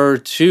hour or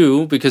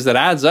 2 because it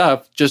adds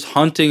up just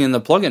hunting in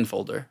the plugin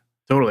folder.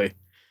 Totally.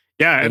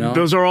 Yeah. And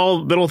those are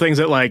all little things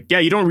that like,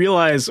 you don't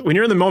realize when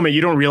you're in the moment,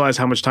 you don't realize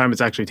how much time it's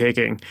actually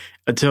taking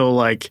until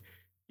like,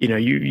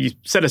 you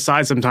set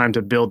aside some time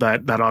to build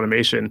that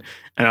automation.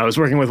 And I was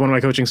working with one of my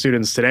coaching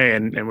students today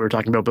and we were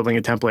talking about building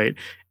a template,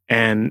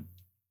 and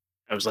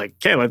I was like,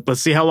 okay,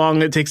 let's see how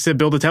long it takes to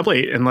build a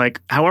template. And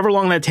like, however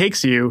long that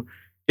takes you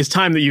is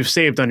time that you've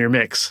saved on your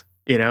mix.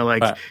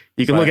 Like Right.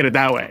 you can look Right. at it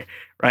that way,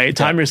 right?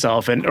 Time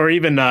yourself, or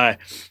even, I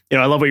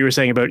love what you were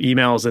saying about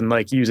emails and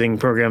like using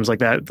programs like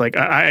that. Like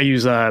I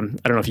use, I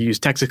don't know if you use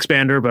Text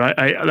Expander, but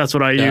I that's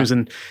what I use.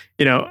 And,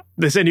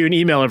 they send you an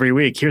email every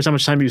week. Here's how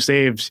much time you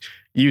saved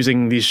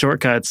using these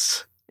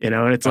shortcuts, and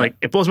it's Right. like,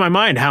 it blows my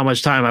mind how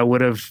much time I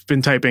would have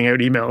been typing out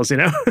emails,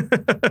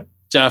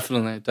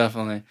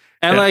 Definitely.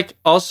 And like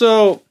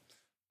also,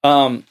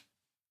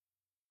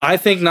 I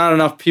think not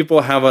enough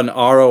people have an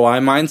ROI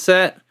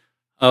mindset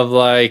of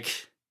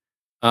like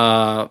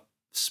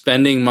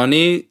spending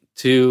money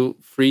to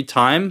free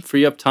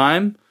up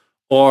time,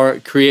 or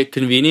create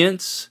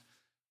convenience.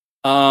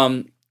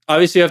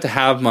 Obviously, you have to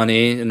have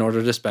money in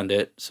order to spend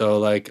it. So,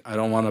 like, I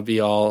don't want to be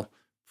all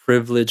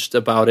privileged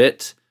about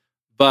it,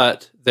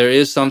 but there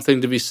is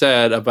something to be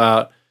said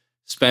about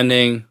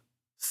spending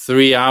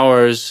 3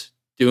 hours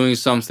doing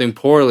something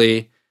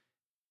poorly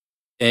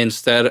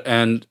instead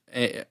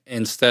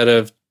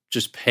of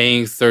just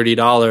paying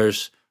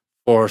 $30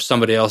 for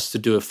somebody else to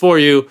do it for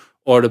you,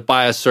 or to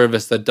buy a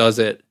service that does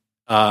it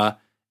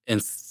in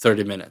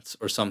 30 minutes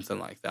or something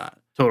like that.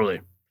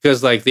 Totally.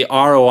 Because like the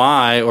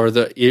ROI or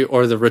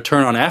the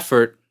return on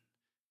effort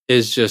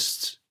is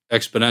just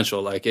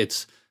exponential. Like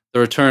the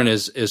return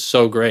is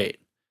so great.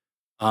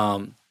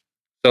 So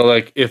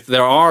like if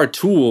there are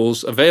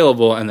tools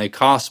available and they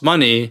cost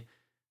money,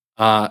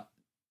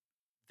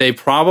 they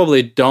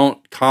probably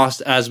don't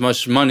cost as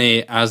much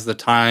money as the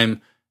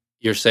time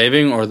you're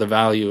saving or the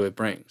value it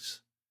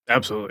brings.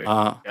 Absolutely.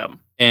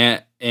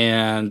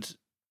 And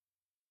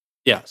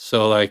yeah,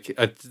 so like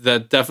I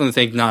definitely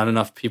think not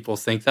enough people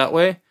think that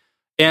way.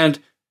 And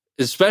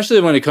especially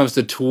when it comes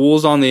to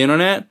tools on the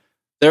internet,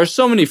 there are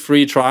so many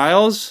free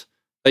trials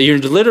that you're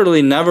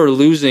literally never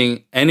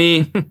losing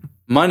any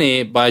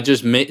money by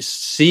just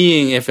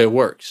seeing if it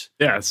works.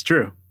 Yeah, it's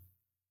true.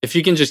 If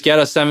you can just get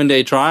a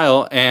 7-day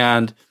trial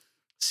and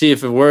see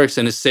if it works,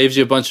 and it saves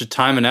you a bunch of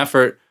time and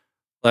effort,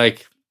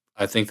 like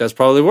I think that's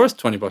probably worth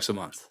 $20 a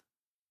month.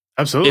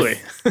 Absolutely.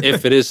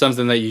 If it is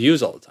something that you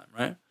use all the time,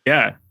 right?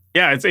 Yeah.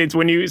 It's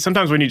when you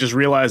just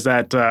realize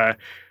that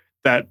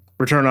that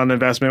return on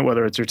investment,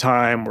 whether it's your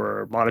time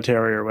or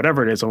monetary or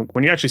whatever it is,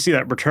 when you actually see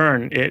that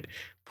return, it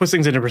puts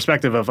things into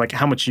perspective of like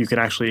how much you can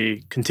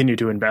actually continue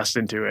to invest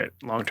into it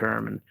long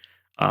term.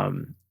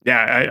 And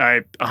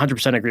I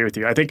 100% agree with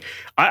you. I think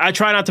I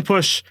try not to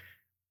push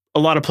a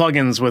lot of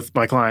plugins with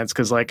my clients,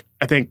 because like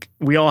I think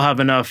we all have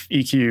enough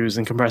EQs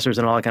and compressors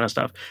and all that kind of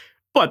stuff.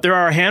 But there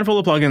are a handful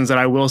of plugins that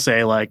I will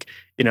say, like,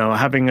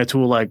 having a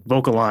tool like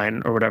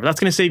Vocaline or whatever, that's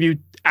going to save you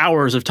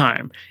hours of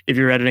time if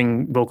you're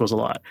editing vocals a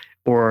lot.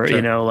 Or,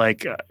 Sure.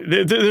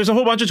 There's a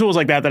whole bunch of tools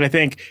like that I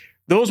think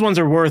those ones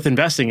are worth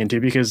investing into,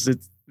 because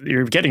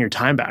you're getting your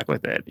time back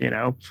with it,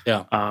 Yeah.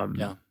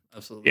 Yeah,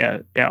 absolutely.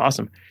 Yeah,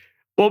 awesome.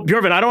 Well,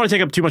 Björgvin, I don't want to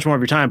take up too much more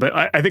of your time, but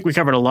I think we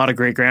covered a lot of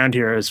great ground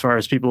here as far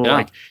as people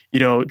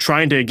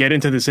trying to get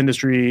into this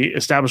industry,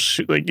 establish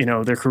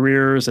their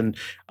careers and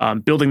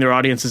building their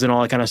audiences and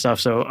all that kind of stuff.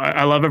 So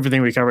I love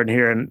everything we covered in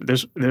here,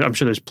 and I'm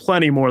sure there's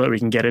plenty more that we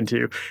can get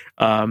into.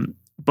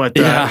 But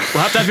we'll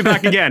have to have you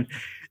back again.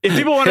 If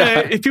people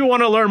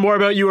want to learn more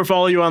about you or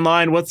follow you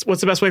online, what's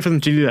the best way for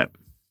them to do that?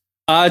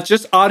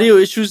 Just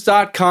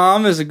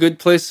audioissues.com is a good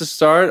place to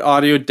start.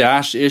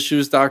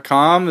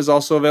 Audio-issues.com is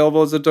also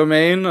available as a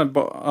domain.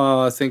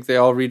 I think they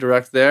all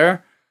redirect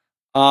there.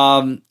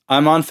 I'm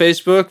on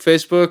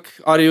Facebook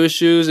Audio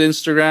Issues,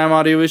 Instagram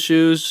Audio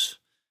Issues,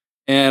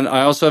 and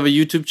I also have a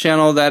YouTube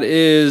channel that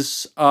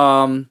is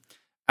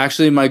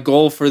actually my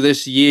goal for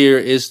this year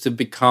is to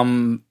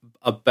become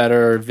a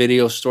better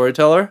video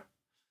storyteller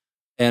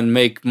and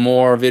make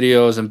more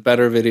videos and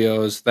better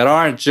videos that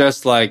aren't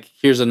just like,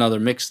 here's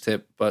another mix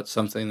tip, but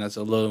something that's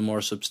a little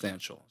more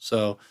substantial.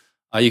 So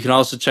you can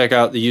also check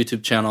out the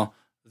YouTube channel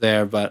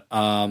there. But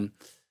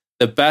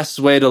the best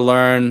way to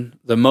learn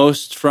the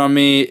most from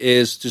me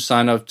is to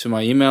sign up to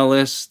my email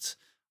list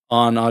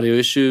on Audio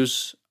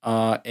Issues,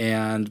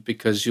 and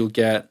because you'll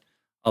get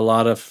a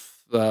lot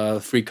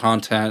of free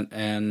content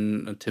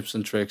and tips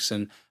and tricks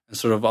and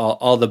sort of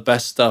all the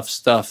best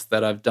stuff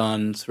that I've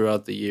done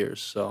throughout the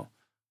years. So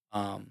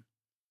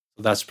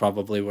that's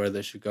probably where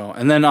they should go.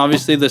 And then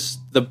obviously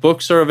the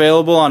books are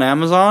available on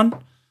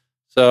Amazon.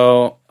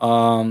 So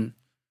and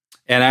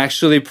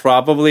actually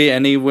probably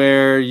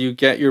anywhere you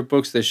get your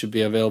books, they should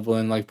be available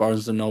in like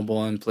Barnes and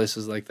Noble and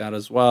places like that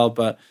as well.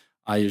 But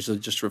I usually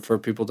just refer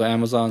people to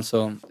Amazon.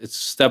 So it's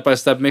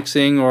Step-by-Step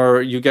Mixing,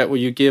 or You Get What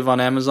You Give on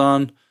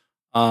Amazon,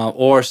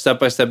 or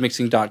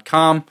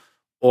stepbystepmixing.com,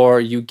 or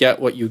You Get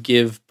What You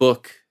Give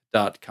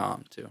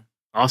book.com too.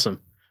 Awesome.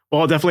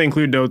 Well, I'll definitely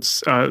include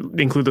those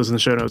in the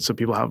show notes so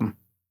people have them.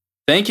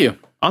 Thank you.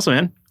 Awesome,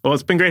 man. Well,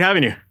 it's been great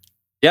having you.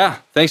 Yeah,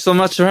 thanks so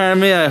much for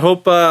having me. I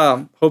hope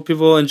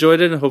people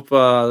enjoyed it. I hope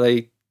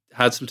they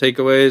had some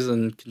takeaways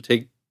and can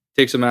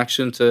take some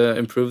action to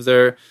improve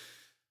their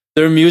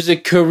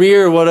music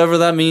career, whatever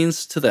that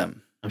means to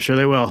them. I'm sure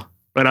they will.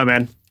 Right on,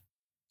 man.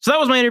 So that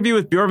was my interview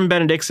with Björgvin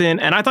Benediktsson,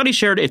 and I thought he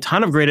shared a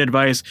ton of great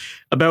advice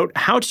about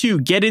how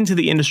to get into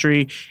the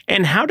industry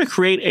and how to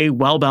create a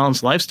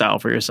well-balanced lifestyle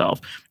for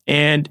yourself.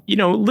 And,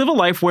 live a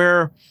life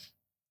where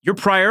your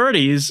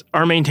priorities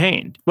are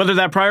maintained, whether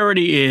that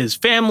priority is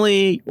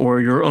family or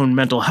your own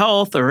mental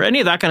health or any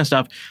of that kind of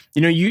stuff.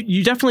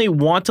 You definitely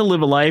want to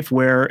live a life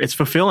where it's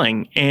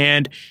fulfilling,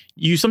 and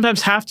you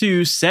sometimes have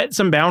to set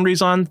some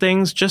boundaries on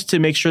things just to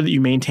make sure that you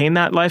maintain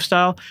that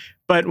lifestyle.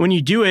 But when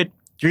you do it,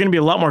 you're going to be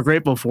a lot more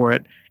grateful for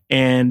it.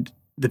 And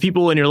the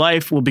people in your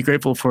life will be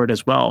grateful for it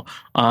as well.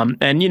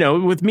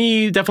 And with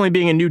me definitely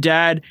being a new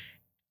dad,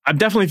 I'm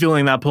definitely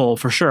feeling that pull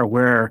for sure,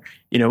 where,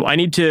 I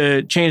need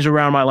to change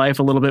around my life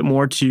a little bit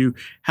more to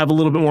have a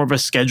little bit more of a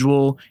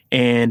schedule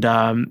and,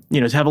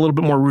 to have a little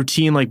bit more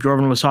routine like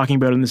Björgvin was talking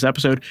about in this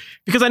episode.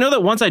 Because I know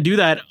that once I do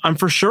that, I'm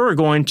for sure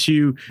going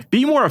to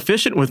be more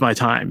efficient with my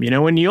time.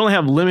 When you only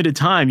have limited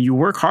time, you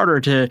work harder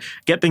to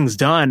get things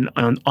done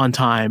on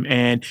time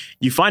and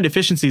you find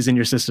efficiencies in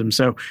your system.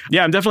 So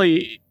yeah, I'm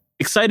definitely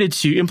excited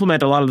to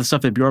implement a lot of the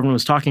stuff that Björgvin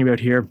was talking about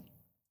here.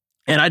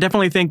 And I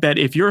definitely think that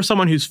if you're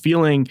someone who's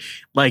feeling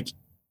like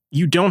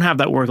you don't have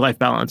that work-life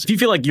balance, if you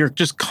feel like you're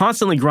just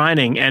constantly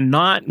grinding and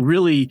not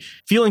really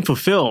feeling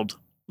fulfilled,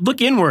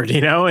 look inward,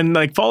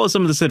 and follow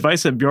some of this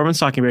advice that Björgvin's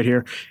talking about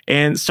here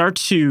and start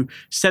to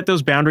set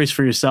those boundaries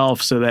for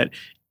yourself so that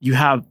you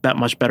have that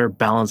much better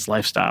balanced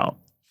lifestyle.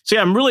 So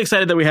yeah, I'm really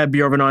excited that we had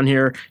Björgvin on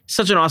here. He's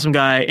such an awesome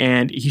guy,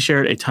 and he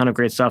shared a ton of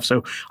great stuff.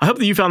 So I hope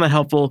that you found that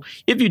helpful.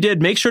 If you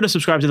did, make sure to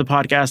subscribe to the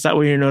podcast. That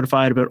way you're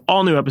notified about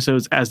all new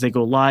episodes as they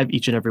go live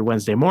each and every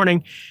Wednesday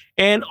morning.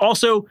 And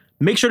also,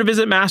 make sure to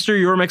visit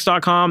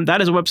masteryourmix.com.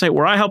 That is a website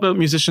where I help out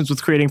musicians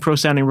with creating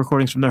pro-sounding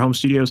recordings from their home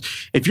studios.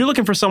 If you're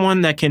looking for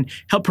someone that can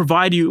help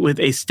provide you with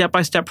a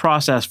step-by-step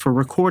process for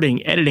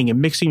recording, editing,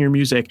 and mixing your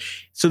music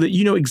so that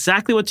you know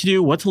exactly what to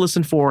do, what to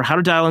listen for, how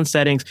to dial in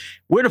settings,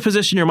 where to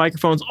position your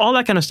microphones, all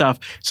that kind of stuff,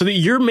 so that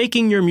you're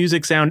making your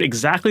music sound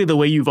exactly the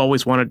way you've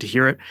always wanted to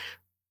hear it,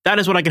 that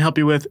is what I can help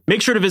you with.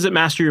 Make sure to visit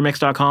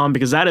masteryourmix.com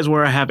because that is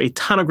where I have a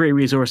ton of great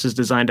resources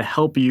designed to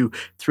help you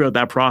throughout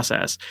that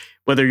process.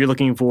 Whether you're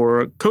looking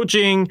for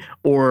coaching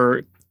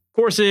or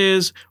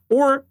courses,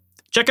 or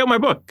check out my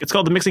book. It's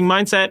called The Mixing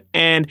Mindset.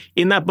 And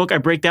in that book, I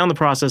break down the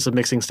process of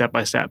mixing step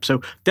by step.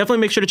 So definitely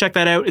make sure to check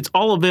that out. It's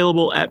all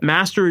available at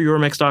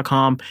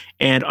masteryourmix.com.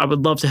 And I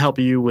would love to help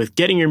you with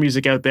getting your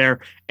music out there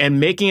and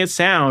making it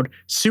sound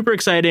super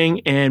exciting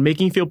and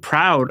making you feel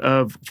proud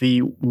of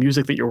the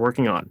music that you're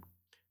working on.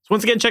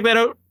 Once again, check that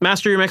out,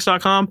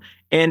 masteryourmix.com.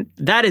 And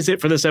that is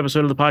it for this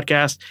episode of the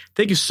podcast.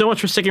 Thank you so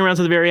much for sticking around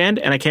to the very end,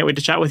 and I can't wait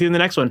to chat with you in the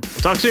next one.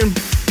 We'll talk soon.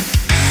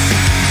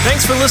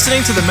 Thanks for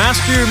listening to the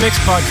Master Your Mix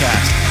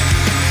podcast.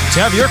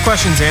 To have your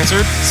questions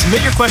answered, submit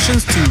your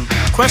questions to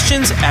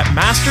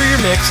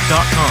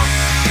questions@masteryourmix.com.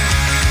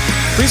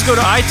 Please go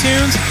to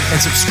iTunes and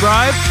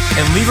subscribe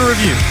and leave a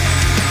review.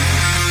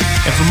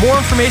 And for more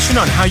information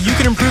on how you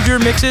can improve your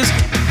mixes,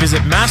 visit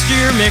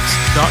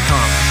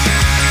masteryourmix.com.